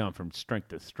what they were going from strength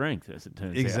to strength, as it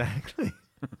turns out. exactly.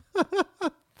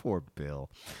 Poor Bill.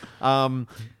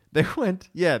 They went,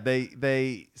 yeah,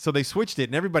 so they switched it,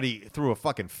 and everybody threw a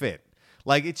fucking fit.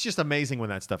 Like, it's just amazing when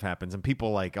that stuff happens, and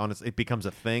people, like, honestly, it becomes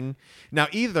a thing. Now,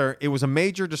 either it was a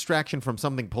major distraction from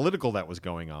something political that was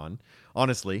going on,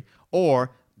 honestly,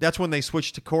 or that's when they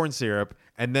switched to corn syrup,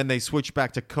 and then they switched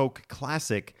back to Coke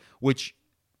Classic, which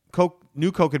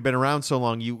New Coke had been around so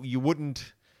long, you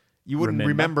wouldn't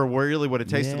remember really what it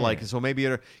tasted Yeah. like. So maybe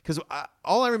because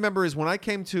all I remember is when I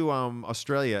came to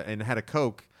Australia and had a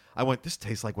Coke, I went, this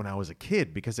tastes like when I was a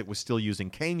kid because it was still using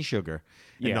cane sugar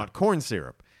and Yeah. not corn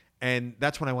syrup. And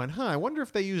that's when I went, I wonder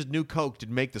if they used New Coke to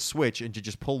make the switch and to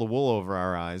just pull the wool over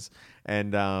our eyes.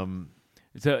 And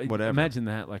So whatever. imagine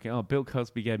that, like, oh, Bill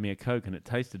Cosby gave me a Coke and it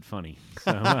tasted funny.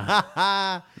 So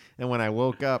and when I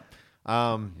woke up,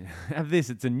 have this.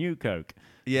 It's a new Coke.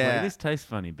 Yeah. Like, this tastes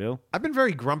funny, Bill. I've been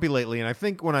very grumpy lately, and I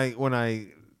think when I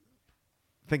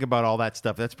think about all that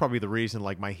stuff, that's probably the reason.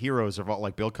 Like, my heroes are all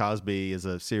like Bill Cosby is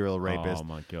a serial rapist. Oh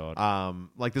my god.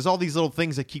 Like, there's all these little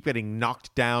things that keep getting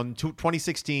knocked down.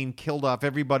 2016 killed off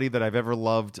everybody that I've ever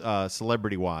loved,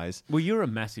 celebrity wise. Well, you're a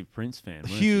massive Prince fan. Weren't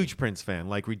Huge you? Prince fan,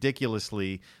 like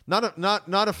ridiculously. Not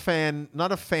a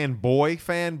fanboy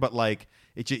fan, but like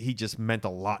he just meant a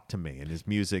lot to me, and his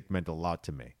music meant a lot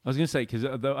to me. I was going to say, because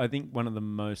I think one of the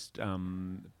most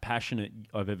passionate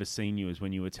I've ever seen you is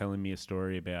when you were telling me a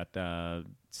story about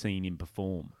seeing him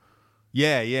perform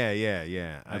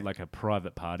Yeah. at like a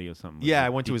private party or something. Yeah, I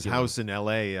went to his Ridiculous. house in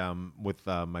L.A. With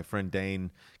my friend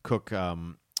Dane Cook.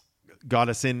 Got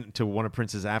us into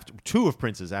two of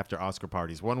Prince's after Oscar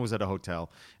parties. One was at a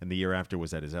hotel, and the year after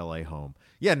was at his L.A. home.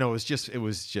 Yeah, no, it was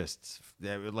just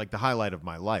like the highlight of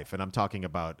my life, and I'm talking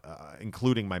about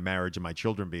including my marriage and my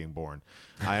children being born.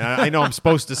 I know I'm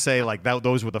supposed to say like that;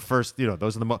 those were the first,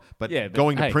 those are the but Yeah, but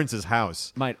going to hey, Prince's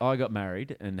house. Mate, I got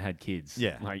married and had kids.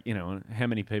 Yeah. Like, how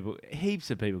many people,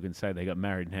 heaps of people can say they got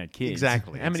married and had kids.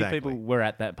 Exactly, How many exactly. people were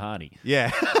at that party?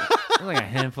 Yeah. Like a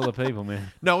handful of people, man.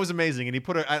 No, it was amazing, and he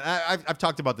put I've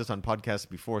talked about this on podcasts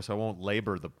before, so I won't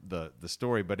labor the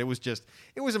story. But it was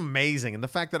amazing, and the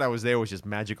fact that I was there was just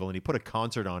magical. And he put a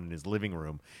concert on in his living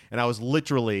room, and I was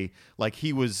literally like,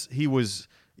 he was.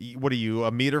 What are you,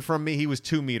 a meter from me? He was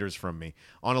 2 meters from me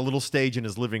on a little stage in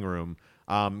his living room,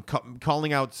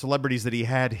 calling out celebrities that he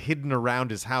had hidden around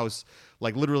his house,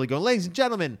 like literally going, ladies and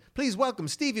gentlemen, please welcome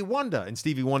Stevie Wonder. And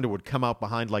Stevie Wonder would come out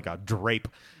behind like a drape.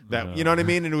 That you know what I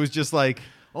mean? And it was just like,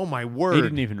 oh my word. He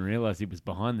didn't even realize he was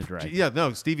behind the drape. Yeah,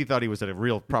 no, Stevie thought he was at a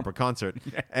real proper concert.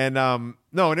 And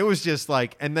no, and it was just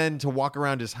like, and then to walk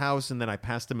around his house, and then I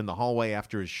passed him in the hallway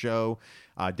after his show.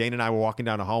 Dane and I were walking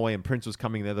down the hallway, and Prince was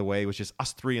coming the other way. It was just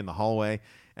us three in the hallway,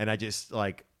 and I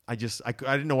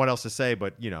didn't know what else to say,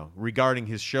 but regarding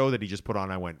his show that he just put on,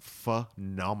 I went,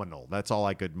 phenomenal. That's all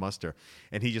I could muster.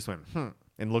 And he just went,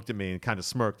 And and looked at me and kind of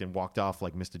smirked and walked off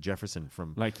like Mr. Jefferson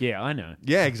from. Like, yeah, I know.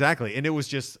 Yeah, exactly. And it was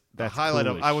just the That's highlight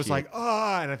cool of. as I was shit. like,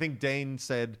 and I think Dane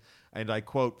said, and I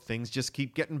quote, "Things just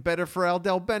keep getting better for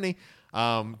Aldel Benny."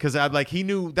 Because he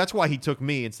knew that's why he took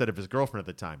me instead of his girlfriend at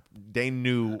the time. Dane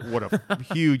knew what a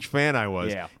huge fan I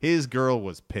was. Yeah. His girl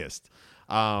was pissed.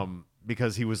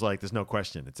 Because he was like, "There's no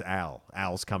question, it's Al.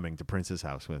 Al's coming to Prince's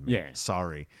house with me. Yeah.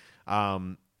 Sorry."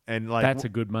 And like That's a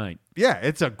good mate. yeah,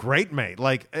 it's a great mate.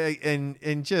 Like,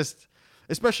 and just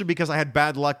especially because I had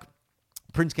bad luck.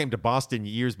 Prince came to Boston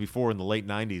years before in the late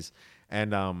 '90s,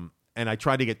 and I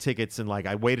tried to get tickets, and like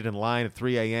I waited in line at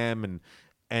 3 a.m.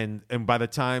 and by the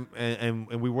time and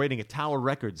we were waiting at Tower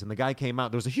Records, and the guy came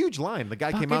out. There was a huge line. The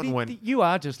guy came out and went, You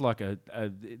are just like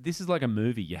this is like a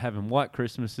movie. You're having white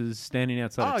Christmases, standing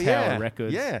outside of Tower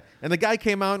Records. Yeah, and the guy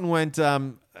came out and went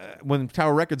when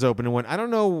Tower Records opened and went, "I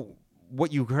don't know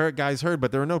what you guys heard,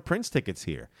 but there are no Prince tickets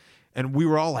here." And we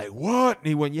were all like, "What?" And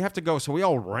he went, "You have to go." So we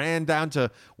all ran down to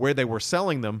where they were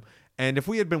selling them. And if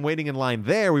we had been waiting in line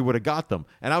there, we would have got them.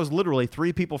 And I was literally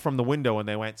 3 people from the window, and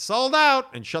they went, "Sold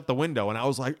out," and shut the window. And I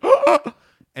was like, "Ah!"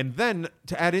 And then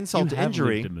to add insult to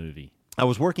injury, lived a movie. I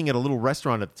was working at a little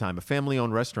restaurant at the time, a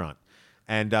family-owned restaurant.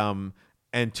 And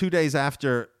 2 days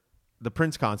after the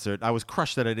Prince concert, I was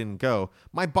crushed that I didn't go.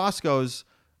 My boss goes,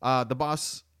 the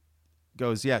boss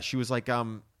goes, yeah, she was like,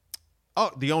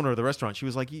 the owner of the restaurant, she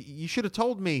was like, you should have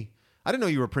told me. I didn't know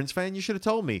you were a Prince fan. You should have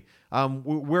told me.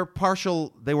 We're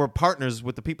partial. They were partners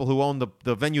with the people who owned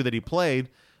the venue that he played.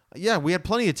 Yeah, we had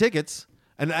plenty of tickets.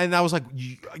 And I was like,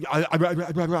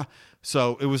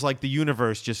 so it was like the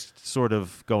universe just sort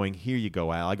of going, here you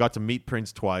go, Al. I got to meet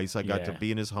Prince twice. I got to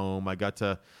be in his home. I got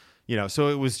to, so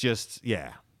it was just,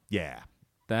 yeah.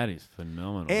 That is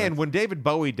phenomenal. And when David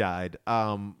Bowie died,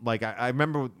 I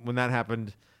remember when that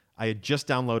happened, I had just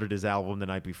downloaded his album the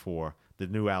night before, the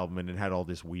new album, and it had all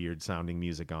this weird sounding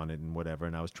music on it and whatever.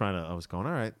 And I was going, all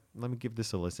right, let me give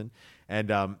this a listen. And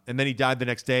then he died the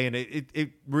next day, and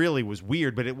it really was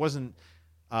weird, but it wasn't.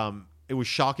 It was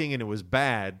shocking and it was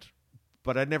bad,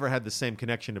 but I'd never had the same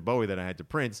connection to Bowie that I had to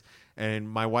Prince. And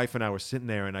my wife and I were sitting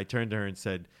there, and I turned to her and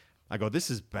said, I go,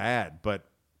 this is bad, but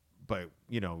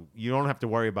you don't have to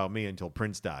worry about me until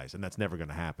Prince dies, and that's never going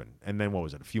to happen. And then what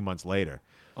was it? A few months later,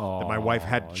 that my wife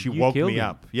woke me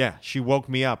up. Yeah, she woke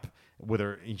me up with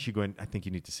her, and she going, I think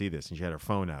you need to see this. And she had her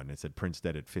phone out, and it said Prince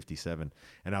dead at 57.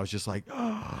 And I was just like,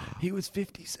 oh, he was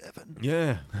 57.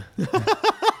 Yeah.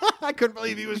 I couldn't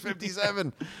believe he was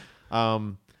 57.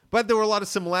 But there were a lot of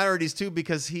similarities too,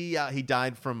 because he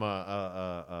died from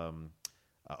a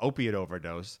opiate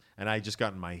overdose, and I had just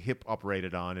gotten my hip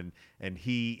operated on, and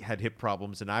he had hip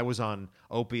problems, and I was on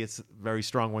opiates, very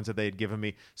strong ones that they had given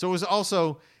me. So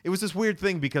it was this weird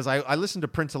thing, because I listened to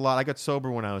Prince a lot. I got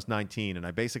sober when I was 19, and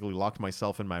I basically locked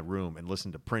myself in my room and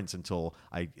listened to Prince until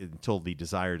the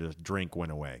desire to drink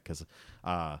went away,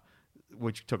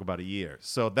 which took about a year.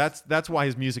 So that's why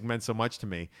his music meant so much to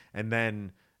me. And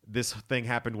then this thing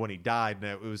happened when he died, and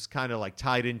it was kind of like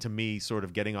tied into me sort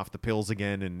of getting off the pills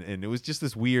again, and it was just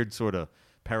this weird sort of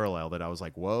parallel that I was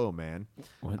like, whoa, man.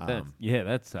 Well,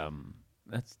 that's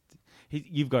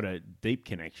you've got a deep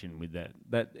connection with that.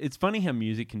 That it's funny how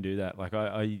music can do that. Like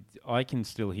I can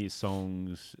still hear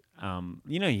songs.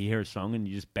 You hear a song and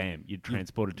you just you're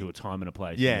transported to a time and a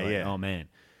place. Yeah, and you're like, yeah. Oh man,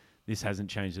 this hasn't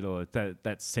changed at all.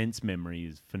 That sense memory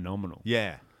is phenomenal.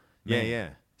 Yeah, Man. yeah.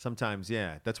 Sometimes,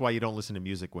 yeah. That's why you don't listen to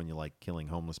music when you're like killing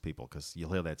homeless people, because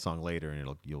you'll hear that song later and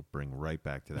you'll bring right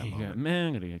back to that You moment. go, man,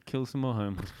 I'm gonna go kill some more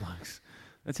homeless blokes.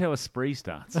 That's how a spree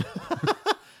starts.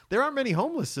 There aren't many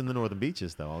homeless in the northern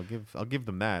beaches, though. I'll give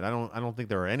them that. I don't think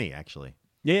there are any, actually.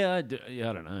 Yeah, I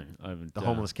don't know. The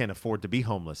homeless can't afford to be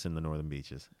homeless in the northern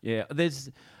beaches. Yeah,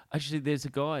 there's a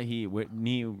guy here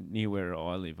near where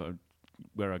I live,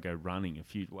 where I go running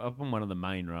up on one of the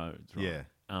main roads. Right? Yeah.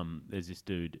 There's this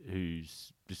dude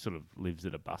who's just sort of lives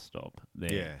at a bus stop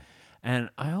there. Yeah. And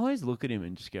I always look at him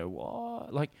and just go,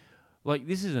 what? Like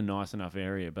this is a nice enough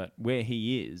area, but where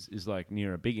he is like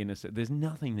near a big intersection. There's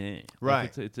nothing there.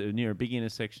 Right. Like it's near a big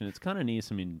intersection. It's kind of near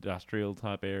some industrial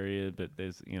type area, but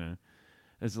there's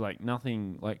like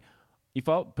nothing. Like if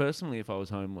I was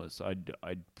homeless,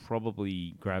 I'd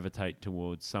probably gravitate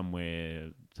towards somewhere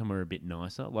a bit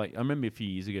nicer. Like I remember a few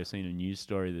years ago seeing a news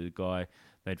story that a guy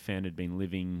they'd found had been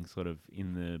living sort of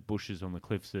in the bushes on the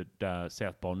cliffs at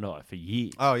South Bondi for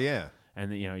years. Oh, yeah.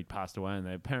 And then, he'd passed away, and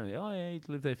they apparently, he'd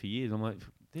lived there for years. I'm like,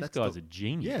 this guy's a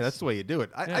genius. Yeah, that's the way you do it.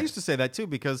 I used to say that too,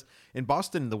 because in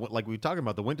Boston, like we were talking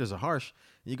about, the winters are harsh.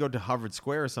 You go to Harvard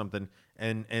Square or something,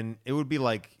 and it would be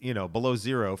like below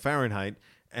 0 Fahrenheit,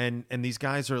 and these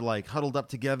guys are like huddled up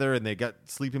together, and they got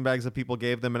sleeping bags that people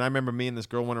gave them. And I remember me and this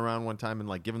girl went around one time and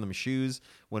like giving them shoes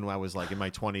when I was like in my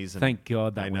 20s. And Thank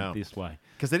God I that know. went this way.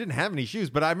 because they didn't have any shoes.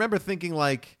 But I remember thinking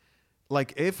like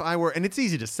if I were, and it's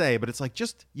easy to say, but it's like,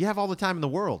 just, you have all the time in the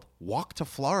world. Walk to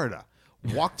Florida,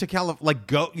 walk to California, like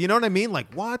go, you know what I mean?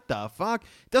 Like, what the fuck?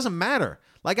 It doesn't matter.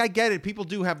 Like, I get it. People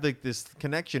do have this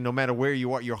connection no matter where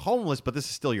you are. You're homeless, but this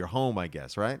is still your home, I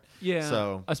guess, right? Yeah.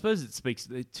 So I suppose it speaks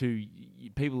to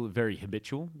people who are very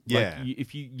habitual. Yeah. Like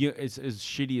if you as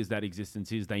shitty as that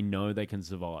existence is, they know they can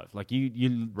survive. Like you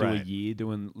do a Right. year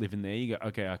living there, you go,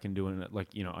 okay, I can do it. Like,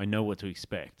 I know what to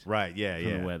expect. right, yeah, From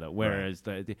yeah. the weather. Whereas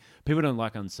the people don't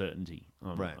like uncertainty.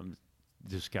 Right. I'm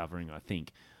discovering, I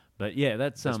think. But yeah,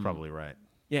 that's probably right.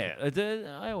 Yeah,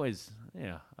 I always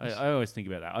think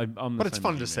about that. I'm the But it's same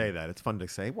fun as to you, say man. that. It's fun to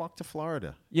say, walk to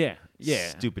Florida. Yeah,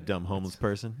 Stupid, dumb, homeless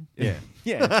person. yeah,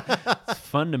 yeah. It's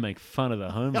fun to make fun of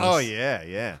the homeless. Oh, yeah,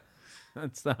 yeah.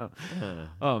 That's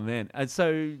oh man. And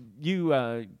so you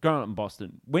growing up in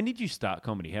Boston, when did you start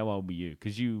comedy? How old were you?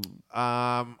 Because you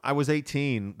I was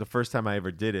 18 the first time I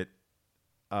ever did it,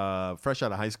 fresh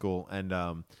out of high school.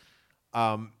 And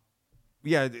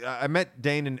yeah, I met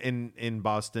Dane in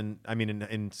Boston. I mean,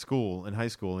 in school, in high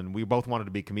school, and we both wanted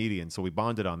to be comedians, so we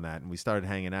bonded on that, and we started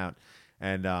hanging out.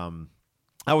 And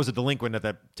I was a delinquent at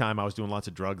that time. I was doing lots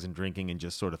of drugs and drinking and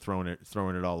just sort of throwing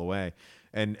it all away.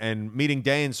 And meeting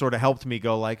Dane sort of helped me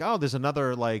go like, oh, there's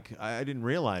another, like, I didn't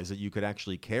realize that you could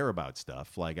actually care about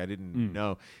stuff. Like, I didn't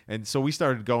know. And so we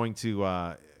started going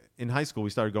to in high school, we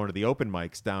started going to the open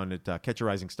mics down at Catch a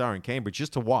Rising Star in Cambridge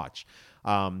just to watch.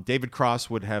 David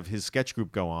Cross would have his sketch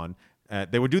group go on.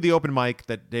 They would do the open mic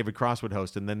that David Cross would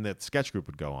host, and then the sketch group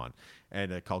would go on,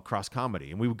 and called Cross Comedy.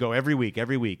 And we would go every week,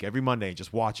 every Monday, and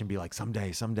just watch and be like,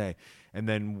 someday. And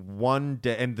then one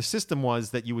day, and the system was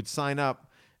that you would sign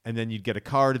up, and then you'd get a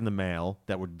card in the mail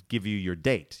that would give you your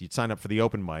date. You'd sign up for the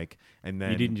open mic, and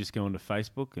then you didn't just go onto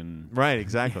Facebook and right,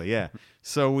 exactly, yeah.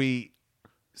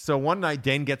 So one night,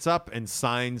 Dane gets up and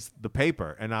signs the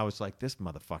paper, and I was like, this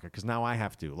motherfucker, because now I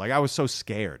have to. Like, I was so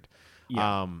scared.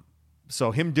 Yeah.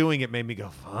 So him doing it made me go,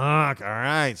 fuck, all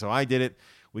right. So I did it.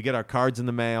 We get our cards in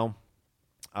the mail.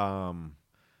 And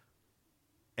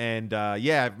then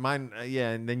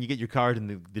you get your card,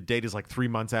 and the date is like 3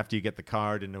 months after you get the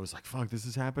card, and it was like, fuck, this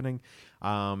is happening.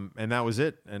 And that was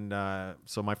it. And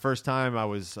so my first time, I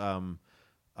was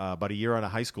about a year out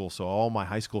of high school, so all my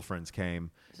high school friends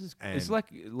came. It's like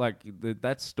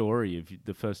that story of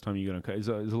the first time you got on. Is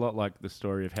a lot like the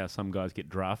story of how some guys get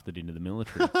drafted into the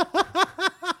military.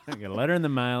 I get a letter in the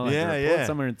mail. I have to report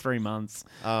somewhere in 3 months.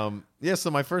 So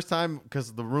my first time,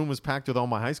 because the room was packed with all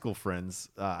my high school friends,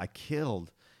 I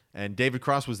killed. And David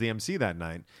Cross was the MC that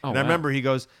night. I remember he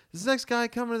goes, "This next guy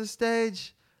coming to the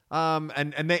stage."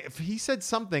 He said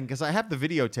something, because I have the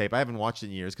videotape. I haven't watched it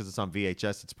in years because it's on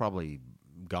VHS. It's probably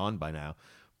gone by now.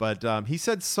 But he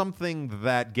said something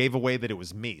that gave away that it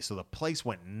was me. So the place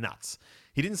went nuts.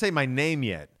 He didn't say my name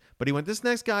yet, but he went, "This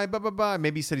next guy, blah, blah, blah."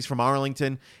 Maybe he said he's from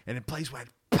Arlington. And the place went,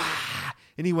 bah!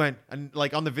 And he went, and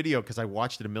like on the video, because I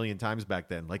watched it a million times back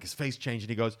then, like his face changed, and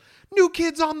he goes, "New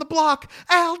Kids on the Block,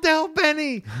 Al Del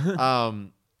Benny."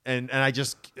 And I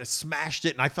just smashed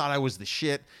it, and I thought I was the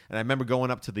shit. And I remember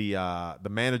going up to the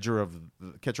manager of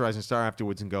the Catch a Rising Star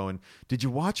afterwards and going, "Did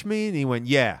you watch me?" And he went,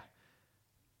 "Yeah."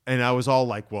 And I was all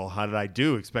like, "Well, how did I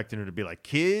do?" Expecting her to be like,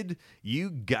 "Kid, you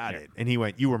got it." And he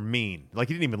went, "You were mean." Like,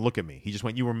 he didn't even look at me. He just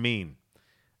went, "You were mean."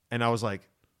 And I was like,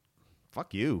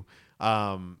 "Fuck you."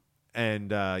 So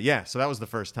that was the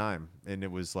first time. And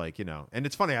it was like, and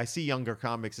it's funny. I see younger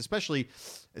comics, especially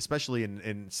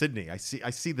in Sydney. I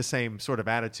see the same sort of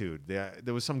attitude.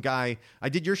 There was some guy, I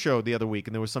did your show the other week,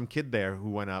 and there was some kid there who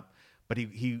went up, but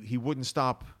he wouldn't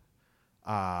stop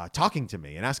talking to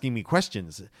me and asking me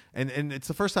questions, and it's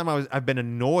the first time I've been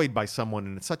annoyed by someone,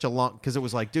 and it's such a long, because it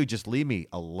was like, dude, just leave me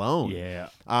alone. Yeah.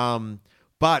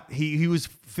 But he was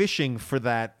fishing for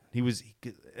that.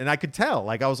 And I could tell,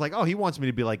 like, I was like, oh, he wants me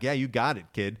to be like, "Yeah, you got it,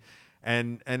 kid,"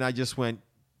 and I just went,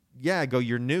 "Yeah." I go,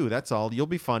 "You're new, that's all. You'll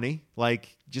be funny.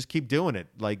 Like, just keep doing it.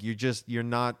 Like, you're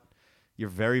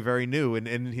very, very new."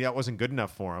 And that wasn't good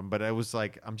enough for him. But I was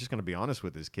like, I'm just gonna be honest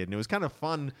with this kid, and it was kind of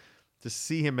fun to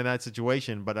see him in that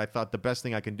situation. But I thought the best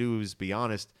thing I can do is be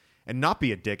honest and not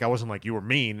be a dick. I wasn't like, "You were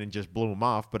mean," and just blew him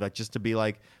off, but just to be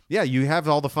like, "Yeah, you have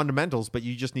all the fundamentals, but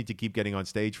you just need to keep getting on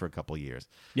stage for a couple of years."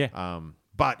 Yeah.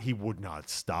 But he would not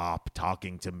stop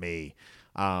talking to me.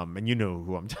 And you know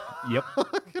who I'm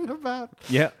talking about.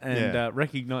 Yeah, and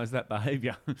recognize that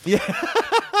behavior. Yeah.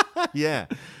 Yeah.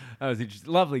 That was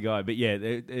interesting. Lovely guy, but yeah,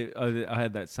 I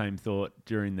had that same thought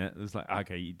during that. It was like,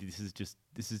 okay, this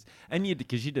is, and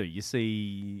because you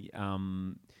see,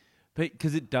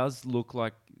 because it does look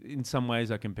like, in some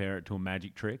ways, I compare it to a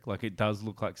magic trick. Like it does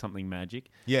look like something magic.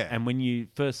 Yeah. And when you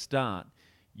first start,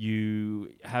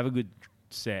 you have a good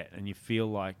set, and you feel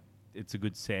like it's a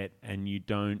good set, and you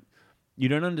don't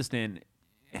understand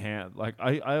how. Like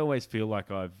I always feel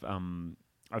like I've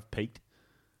peaked.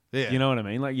 Yeah. You know what I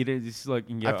mean? Like you do this, like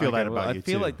you go, I feel that well, about I you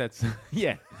feel too. like that's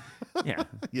yeah.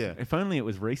 Yeah. If only it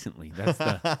was recently. That's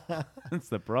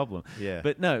the problem. Yeah.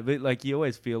 But no, but like you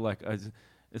always feel like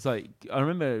it's like I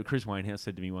remember Chris Wainhouse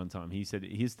said to me one time. He said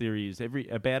his theory is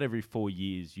about every 4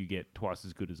 years you get twice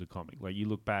as good as a comic. Like you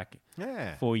look back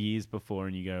 4 years before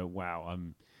and you go, wow,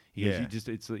 He goes,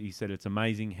 he said it's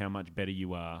amazing how much better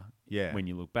you are when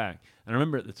you look back. And I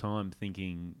remember at the time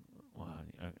thinking, well,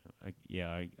 I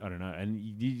don't know. And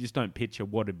you just don't picture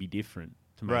what would be different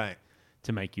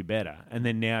to make you better. And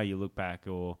then now you look back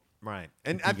Right.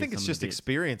 And I think it's just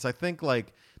experience. I think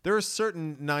like there are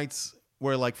certain nights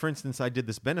where, like, for instance, I did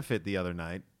this benefit the other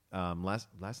night, last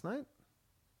night?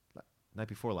 Night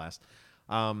before last.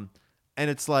 And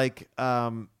it's like,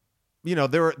 there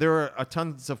are a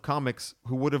tons of comics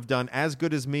who would have done as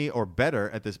good as me or better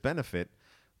at this benefit,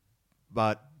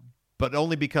 but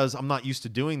only because I'm not used to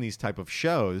doing these type of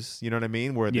shows, you know what I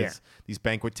mean? Where there's these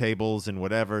banquet tables and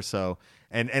whatever. So,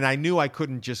 and I knew I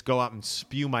couldn't just go out and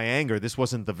spew my anger. This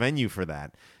wasn't the venue for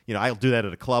that. You know, I'll do that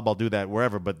at a club, I'll do that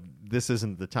wherever, but this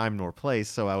isn't the time nor place.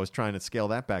 So I was trying to scale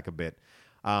that back a bit.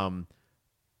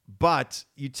 But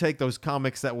you take those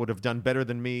comics that would have done better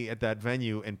than me at that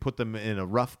venue and put them in a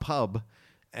rough pub,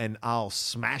 and I'll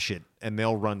smash it, and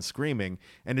they'll run screaming.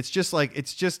 And it's just like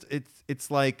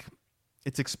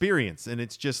it's experience, and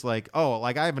it's just like, oh,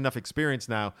 like I have enough experience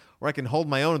now where I can hold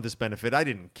my own at this benefit. I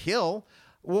didn't kill.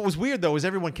 What was weird though is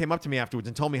everyone came up to me afterwards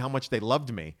and told me how much they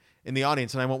loved me in the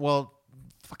audience, and I went, well,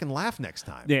 fucking laugh next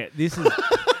time. Yeah, this is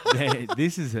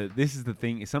the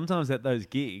thing. Sometimes at those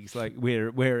gigs, like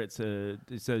where it's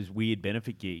those weird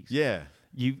benefit gigs. Yeah.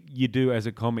 You do, as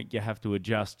a comic, you have to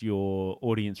adjust your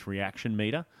audience reaction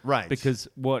meter. Right. Because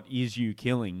what is you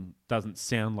killing doesn't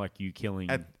sound like you killing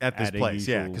at this place.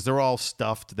 Yeah, because they're all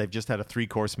stuffed. They've just had a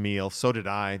 3-course meal. So did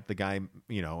I. The guy,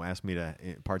 asked me to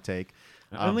partake.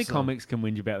 Only comics can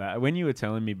whinge about that. When you were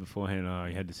telling me beforehand,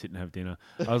 you had to sit and have dinner,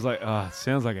 I was like, it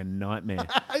sounds like a nightmare.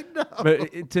 I know.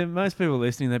 But to most people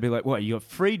listening, they'd be like, what, you got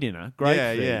free dinner, great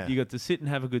food, yeah. You got to sit and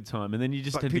have a good time, and then you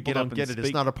just But have to people get up don't and get it. speak.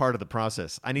 It's not a part of the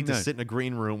process. I need to sit in a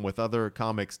green room with other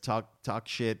comics, talk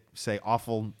shit, say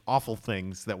awful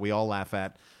things that we all laugh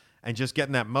at, and just get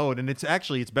in that mode. And it's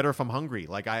better if I'm hungry.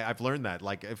 Like I've learned that.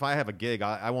 Like if I have a gig,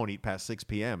 I won't eat past 6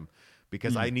 p.m.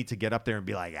 because I need to get up there and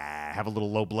be like, have a little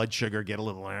low blood sugar, get a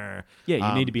little.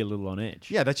 You need to be a little on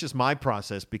edge. Yeah, that's just my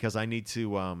process because I need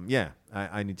to.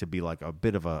 I need to be like a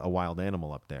bit of a wild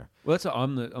animal up there. Well,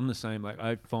 I'm the same. Like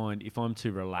I find if I'm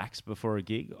too relaxed before a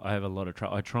gig, I have a lot of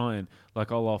trouble. I try and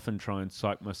I'll often try and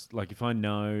psych my if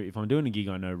I'm doing a gig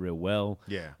I know real well.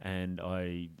 Yeah. And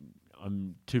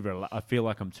I'm too I feel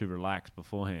like I'm too relaxed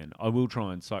beforehand. I will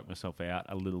try and psych myself out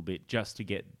a little bit just to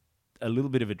get a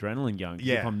little bit of adrenaline going.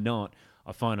 Yeah. If I'm not,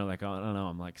 I find I don't know,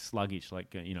 I'm like sluggish,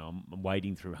 like I'm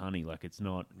wading through honey, like it's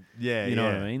not. Yeah. You know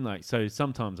what I mean? Like so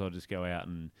sometimes I'll just go out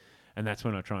and that's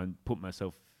when I try and put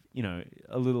myself,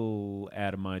 a little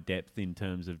out of my depth in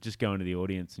terms of just going to the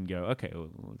audience and go, okay,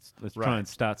 well, let's try and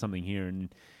start something here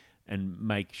and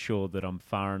make sure that I'm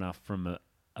far enough from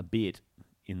a bit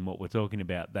in what we're talking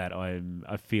about that I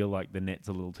feel like the net's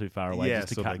a little too far away just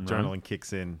to so cut like and adrenaline run.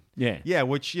 kicks in. Yeah,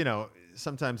 which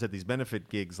sometimes at these benefit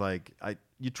gigs, like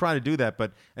you try to do that,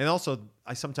 and also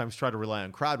I sometimes try to rely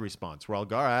on crowd response where I'll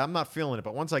go, all right, I'm not feeling it,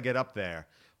 but once I get up there,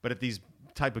 but at these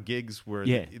type of gigs where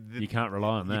you can't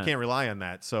rely on that. You can't rely on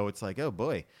that, so it's like, oh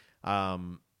boy,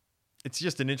 it's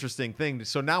just an interesting thing.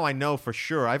 So now I know for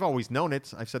sure. I've always known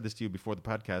it. I've said this to you before the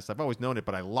podcast. I've always known it,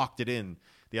 but I locked it in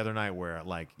the other night where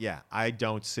I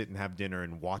don't sit and have dinner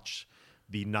and watch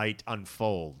the night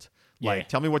unfold. Like,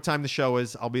 tell me what time the show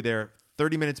is. I'll be there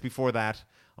 30 minutes before that.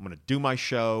 I'm going to do my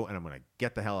show and I'm going to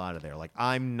get the hell out of there. Like,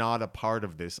 I'm not a part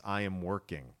of this. I am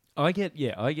working. I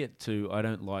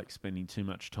don't like spending too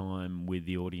much time with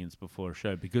the audience before a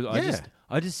show because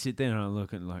I just sit there and I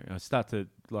look and I start to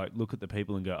look at the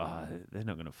people and go, they're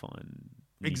not going to find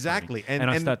me exactly, funny.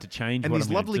 And I start to change. And what these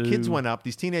I'm lovely do. kids went up,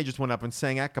 these teenagers went up and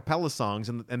sang a cappella songs,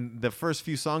 and the first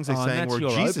few songs they sang were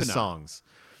Jesus opener. songs.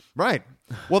 Right.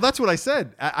 Well, that's what I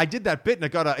said. I did that bit, and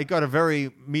it got a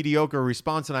very mediocre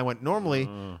response. And I went, normally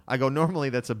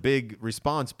that's a big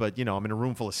response, but I'm in a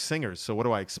room full of singers, so what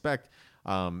do I expect?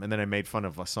 And then I made fun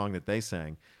of a song that they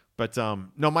sang. But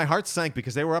no, my heart sank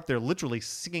because they were up there literally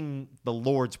singing the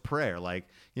Lord's Prayer, like,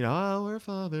 our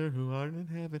Father who art in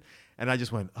heaven. And I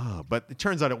just went, oh. But it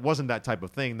turns out it wasn't that type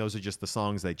of thing. Those are just the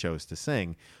songs they chose to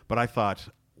sing. But I thought,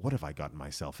 what have I gotten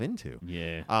myself into?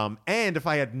 Yeah. And if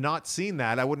I had not seen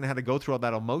that, I wouldn't have had to go through all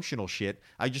that emotional shit.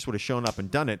 I just would have shown up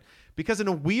and done it. Because in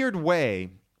a weird way,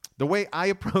 the way I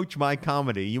approach my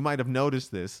comedy, you might have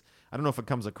noticed this. I don't know if it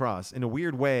comes across. In a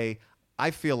weird way, I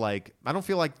don't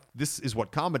feel like this is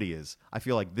what comedy is. I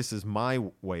feel like this is my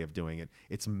way of doing it.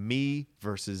 It's me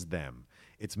versus them.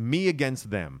 It's me against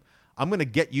them. I'm going to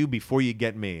get you before you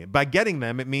get me. By getting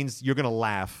them, it means you're going to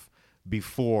laugh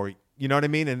before, you know what I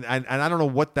mean? And I don't know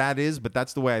what that is, but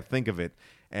that's the way I think of it.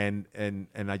 And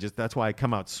I just, that's why I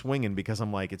come out swinging, because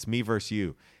I'm like, it's me versus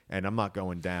you, and I'm not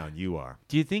going down. You are.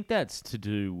 Do you think that's to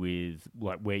do with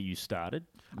like where you started?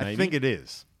 Maybe? I think it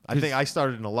is. I think I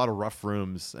started in a lot of rough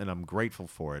rooms, and I'm grateful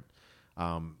for it.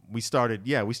 We started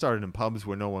in pubs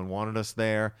where no one wanted us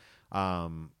there.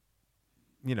 Boston,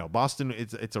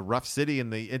 it's a rough city,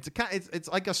 and it's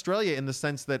like Australia in the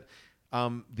sense that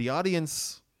the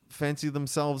audience fancy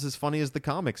themselves as funny as the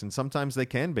comics, and sometimes they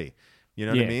can be. You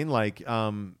know what I mean? Like,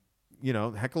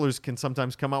 hecklers can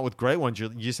sometimes come out with great ones. You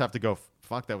just have to go,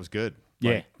 fuck, that was good.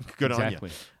 Like, good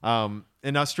exactly. on you.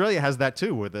 And Australia has that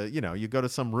too, where you go to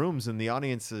some rooms and the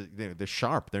audience, they're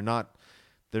sharp. They're not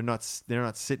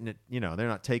sitting at, they're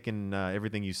not taking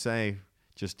everything you say,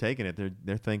 just taking it.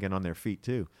 They're thinking on their feet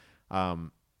too.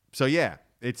 So yeah,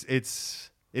 it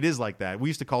is like that. We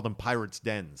used to call them pirates'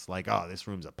 dens. Like, oh, this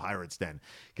room's a pirate's den,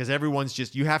 because everyone's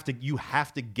just, you have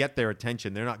to get their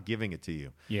attention. They're not giving it to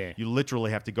you. Yeah, you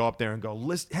literally have to go up there and go,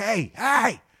 listen,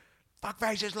 hey,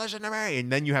 fuckfaces, listen to me,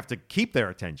 and then you have to keep their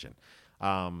attention.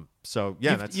 So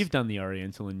yeah, you've done the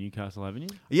Oriental in Newcastle, haven't you?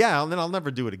 Yeah, and then I'll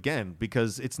never do it again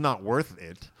because it's not worth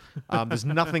it. There's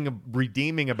nothing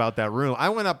redeeming about that room. I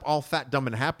went up all fat, dumb,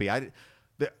 and happy.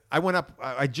 I went up.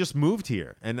 I just moved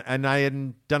here, and I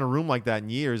hadn't done a room like that in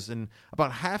years. And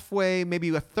about halfway, maybe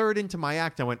a third into my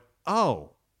act, I went,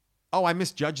 oh, I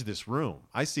misjudged this room.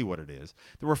 I see what it is.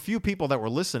 There were a few people that were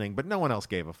listening, but no one else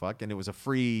gave a fuck, and it was a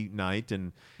free night,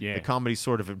 and the comedy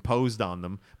sort of imposed on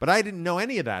them. But I didn't know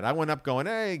any of that. I went up going,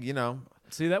 hey,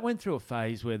 See, that went through a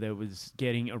phase where there was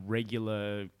getting a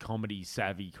regular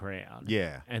comedy-savvy crowd.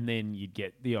 Yeah. And then you'd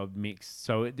get the odd mix.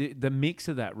 So the mix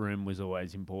of that room was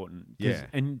always important. Yeah.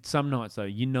 And some nights, though,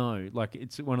 like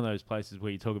it's one of those places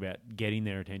where you talk about getting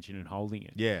their attention and holding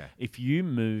it. Yeah. If you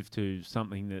move to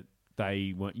something that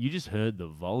they weren't, you just heard the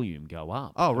volume go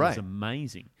up. Oh, right. It was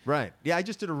amazing. Right. Yeah, I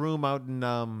just did a room out in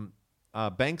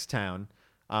Bankstown.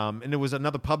 And it was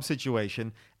another pub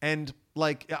situation. And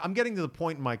like, I'm getting to the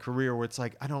point in my career where it's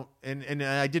like, I don't, and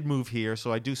I did move here,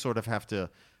 so I do sort of have to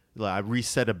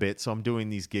reset a bit. So I'm doing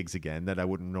these gigs again that I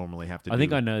wouldn't normally have to do. I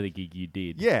think I know the gig you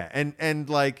did. Yeah. And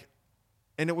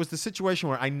it was the situation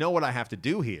where I know what I have to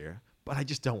do here, but I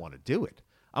just don't want to do it.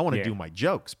 I want to do my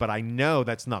jokes, but I know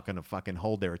that's not going to fucking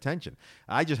hold their attention.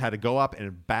 I just had to go up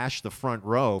and bash the front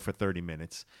row for 30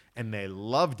 minutes, and they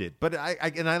loved it. But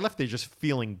I left there just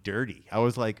feeling dirty. I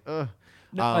was like, ugh.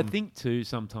 No, I think too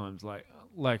sometimes, like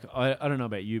I don't know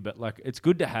about you, but like it's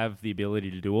good to have the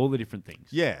ability to do all the different things.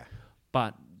 Yeah.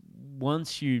 But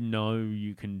once you know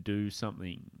you can do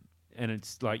something, and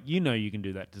it's like you can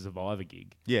do that to survive a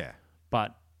gig. Yeah.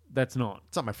 But it's not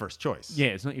my first choice. Yeah,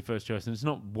 it's not your first choice, and it's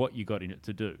not what you got in it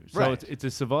to do. So right. it's a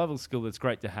survival skill that's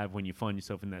great to have when you find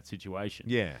yourself in that situation.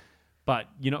 Yeah. But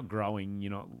you're not growing,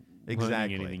 you're not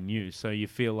learning anything new. So you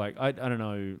feel like, I don't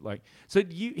know, like, so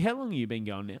how long have you been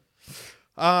going now?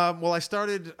 Well, I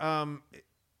started,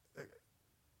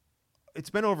 it's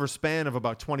been over a span of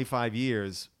about 25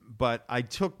 years, but I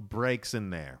took breaks in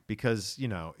there because,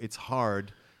 it's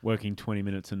hard. Working 20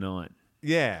 minutes a night.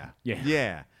 Yeah. Yeah.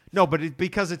 Yeah. No, but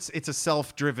because it's a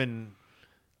self-driven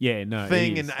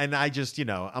thing, and I just,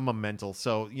 I'm a mental,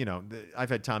 so, I've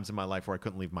had times in my life where I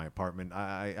couldn't leave my apartment.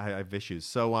 I have issues.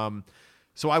 So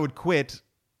I would quit,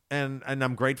 and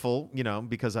I'm grateful,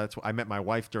 because I met my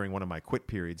wife during one of my quit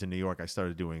periods in New York. I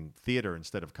started doing theater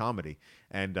instead of comedy,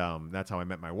 and that's how I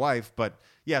met my wife. But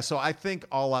yeah, so I think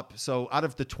all up, so out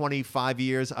of the 25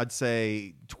 years, I'd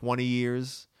say 20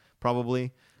 years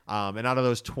probably, and out of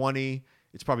those 20,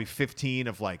 it's probably 15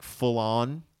 of like full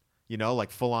on,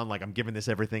 like I'm giving this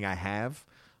everything I have.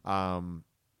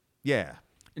 Yeah.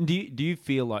 And do you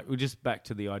feel like, we're just back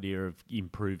to the idea of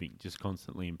improving, just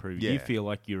constantly improving. Yeah. Do you feel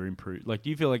like you're improved? Like, do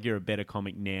you feel like you're a better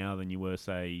comic now than you were,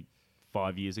 say,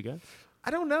 5 years ago? I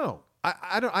don't know.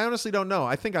 I honestly don't know.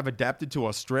 I think I've adapted to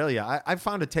Australia. I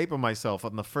found a tape of myself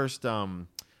on the first,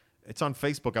 it's on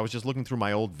Facebook. I was just looking through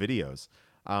my old videos.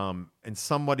 and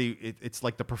somebody, it's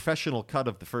like the professional cut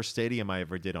of the first stadium I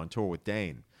ever did on tour with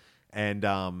Dane, and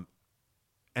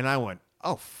I went,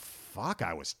 oh fuck,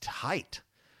 I was tight.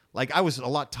 Like, I was a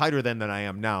lot tighter then than I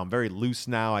am now. I'm very loose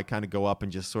now. I kind of go up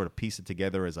and just sort of piece it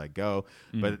together as I go.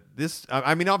 But this,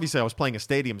 I mean, obviously I was playing a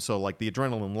stadium, so like the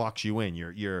adrenaline locks you in.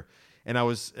 And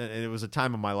it was a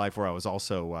time of my life where I was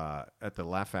also at the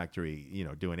Laugh Factory, you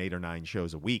know, doing 8 or 9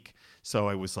 shows a week. So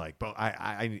I was like, but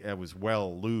I was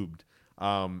well lubed.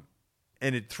 And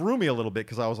it threw me a little bit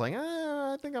because I was like,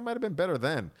 I think I might have been better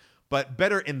then. But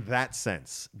better in that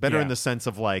sense. Better in the sense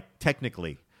of like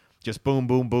technically. Just boom,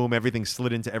 boom, boom. Everything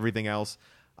slid into everything else.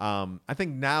 I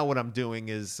think now what I'm doing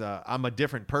is I'm a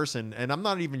different person, and I'm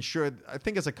not even sure. I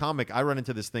think as a comic, I run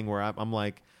into this thing where I'm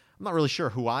like, I'm not really sure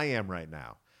who I am right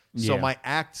now. So my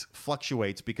act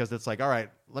fluctuates because it's like, all right,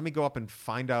 let me go up and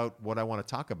find out what I want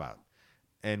to talk about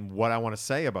and what I want to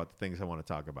say about the things I want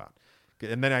to talk about.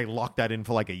 And then I lock that in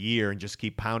for like a year and just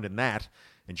keep pounding that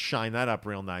and shine that up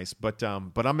real nice. But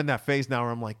I'm in that phase now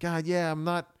where I'm like, God, yeah, I'm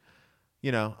not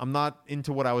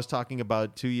into what I was talking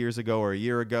about 2 years ago or a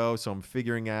year ago, so I'm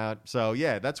figuring out. So,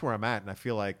 yeah, that's where I'm at, and I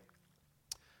feel like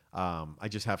I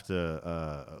just have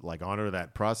to like honor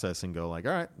that process and go like,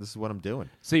 all right, this is what I'm doing.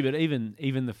 See, but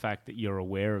even the fact that you're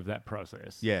aware of that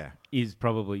process is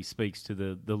probably speaks to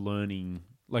the learning,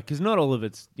 like, because not all of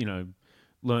it's, you know,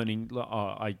 learning,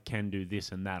 I can do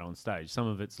this and that on stage. Some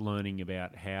of it's learning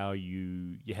about how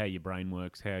your brain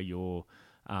works, how your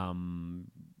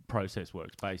process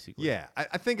works, basically. Yeah,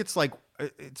 I think it's like,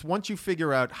 it's once you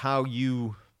figure out how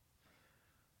you,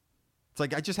 it's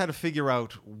like I just had to figure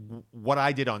out what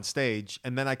I did on stage,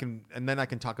 and then I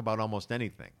can talk about almost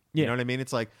anything. You know what I mean?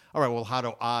 It's like, all right, well, how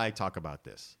do I talk about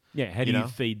this? Yeah, how do you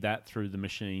feed that through the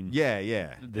machine?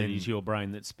 Yeah. That is your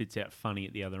brain that spits out funny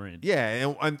at the other end.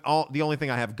 Yeah, and the only thing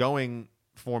I have going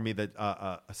for me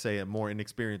that, say, a more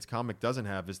inexperienced comic doesn't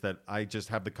have is that I just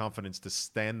have the confidence to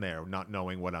stand there not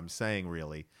knowing what I'm saying,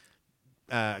 really.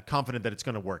 Confident that it's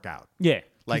going to work out. Yeah.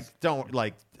 I'm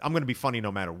going to be funny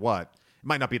no matter what. It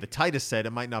might not be the tightest set.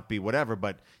 It might not be whatever,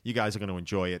 but you guys are going to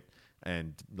enjoy it.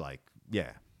 And, like,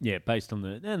 yeah. Yeah, based on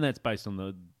that's based on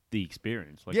the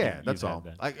experience. Like, yeah, that's all.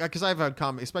 Because I've had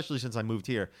comics, especially since I moved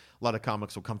here, a lot of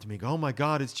comics will come to me and go, oh, my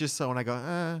God, it's just so. And I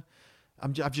go,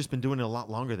 I've just been doing it a lot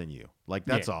longer than you. Like,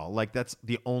 that's all. Like, that's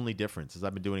the only difference is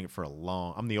I've been doing it for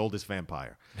I'm the oldest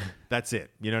vampire. That's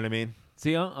it. You know what I mean?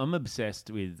 See, I'm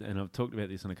obsessed with, and I've talked about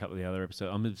this on a couple of the other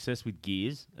episodes, I'm obsessed with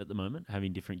gears at the moment,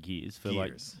 having different gears.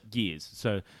 Like gears.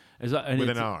 So, with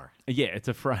an R. Yeah, it's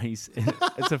a phrase.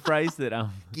 It's a phrase that...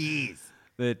 gears.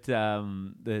 That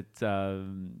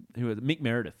who was it? Mick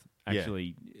Meredith,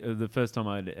 actually. The first time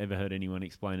I'd ever heard anyone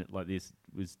explain it like this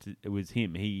it was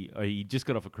him. He just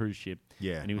got off a cruise ship,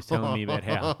 and he was telling me about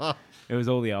how it was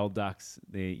all the old ducks,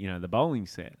 the bowling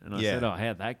set. And I said, oh,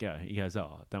 how'd that go? He goes,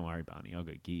 oh, don't worry, Barney, I've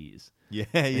got gears. Yeah.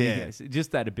 Goes,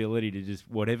 just that ability to just,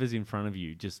 whatever's in front of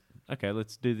you, just, okay,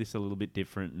 let's do this a little bit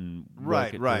different and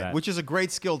work it to that. Which is a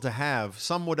great skill to have.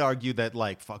 Some would argue that,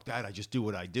 like, fuck that, I just do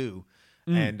what I do.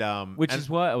 And which is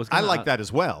why I like that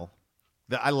as well.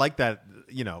 I like that,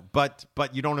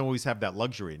 but you don't always have that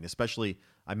luxury. And especially,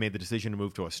 I made the decision to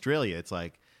move to Australia. It's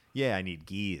like, yeah, I need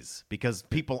gears because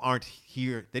people aren't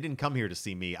here. They didn't come here to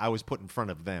see me. I was put in front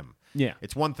of them. Yeah.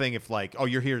 It's one thing if like, oh,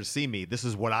 you're here to see me. This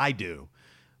is what I do.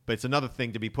 But it's another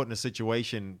thing to be put in a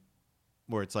situation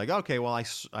where it's like, okay, well,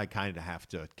 I kind of have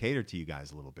to cater to you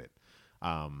guys a little bit.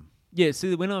 Yeah,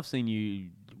 see, when I've seen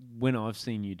you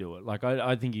do it, like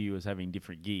I think of you as having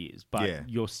different gears, but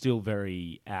you're still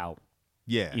very Al.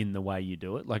 Yeah. In the way you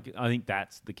do it, like I think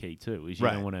that's the key too. Is you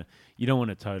don't want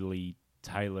to totally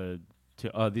tailor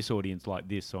to this audience like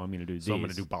this, so I'm going to do this. So I'm going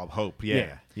to do Bob Hope.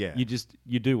 Yeah.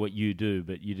 You do what you do,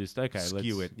 but you just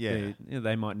skew it. Yeah.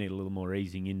 They might need a little more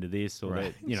easing into this,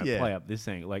 or play up this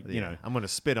thing. Like I'm going to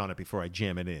spit on it before I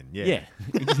jam it in. Yeah. Yeah.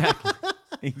 Exactly.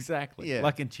 Exactly. Yeah.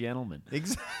 Like a gentleman.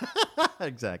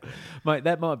 Exactly. Mate,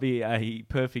 that might be a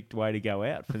perfect way to go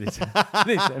out for this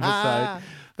episode.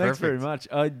 Thanks very much.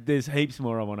 There's heaps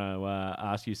more I want to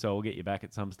ask you, so I'll get you back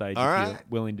at some stage you're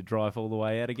willing to drive all the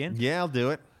way out again. Yeah, I'll do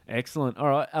it. Excellent. All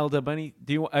right, Aldo Bunny,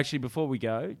 before we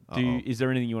go, is there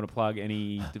anything you want to plug?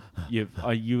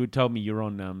 You told me you're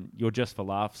on your Just for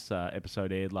Laughs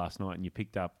episode aired last night, and you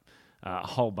picked up a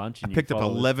whole bunch. And I picked up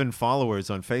 11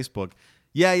 followers on Facebook.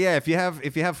 Yeah. If you have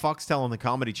Foxtel on the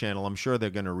Comedy Channel, I'm sure they're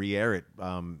going to re-air it.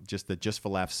 Just the Just for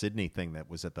Laughs Sydney thing that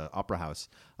was at the Opera House.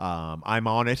 I'm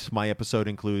on it. My episode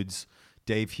includes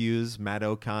Dave Hughes, Matt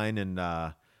O'Kine,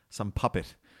 and some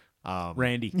puppet.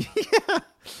 Randy. Yeah.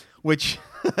 Which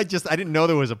I didn't know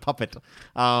there was a puppet.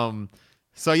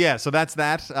 So yeah, so that's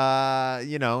that.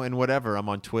 And whatever. I'm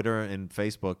on Twitter and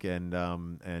Facebook, and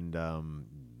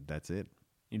that's it.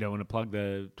 You don't want to plug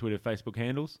the Twitter, Facebook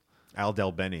handles? Al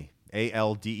Del Bene,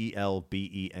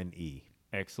 ALDELBENE.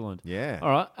 Excellent. Yeah. All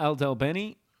right, Al Del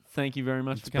Bene. Thank you very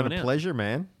much for coming out. It's been a pleasure,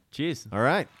 man. Cheers. All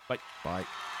right. Bye. Bye.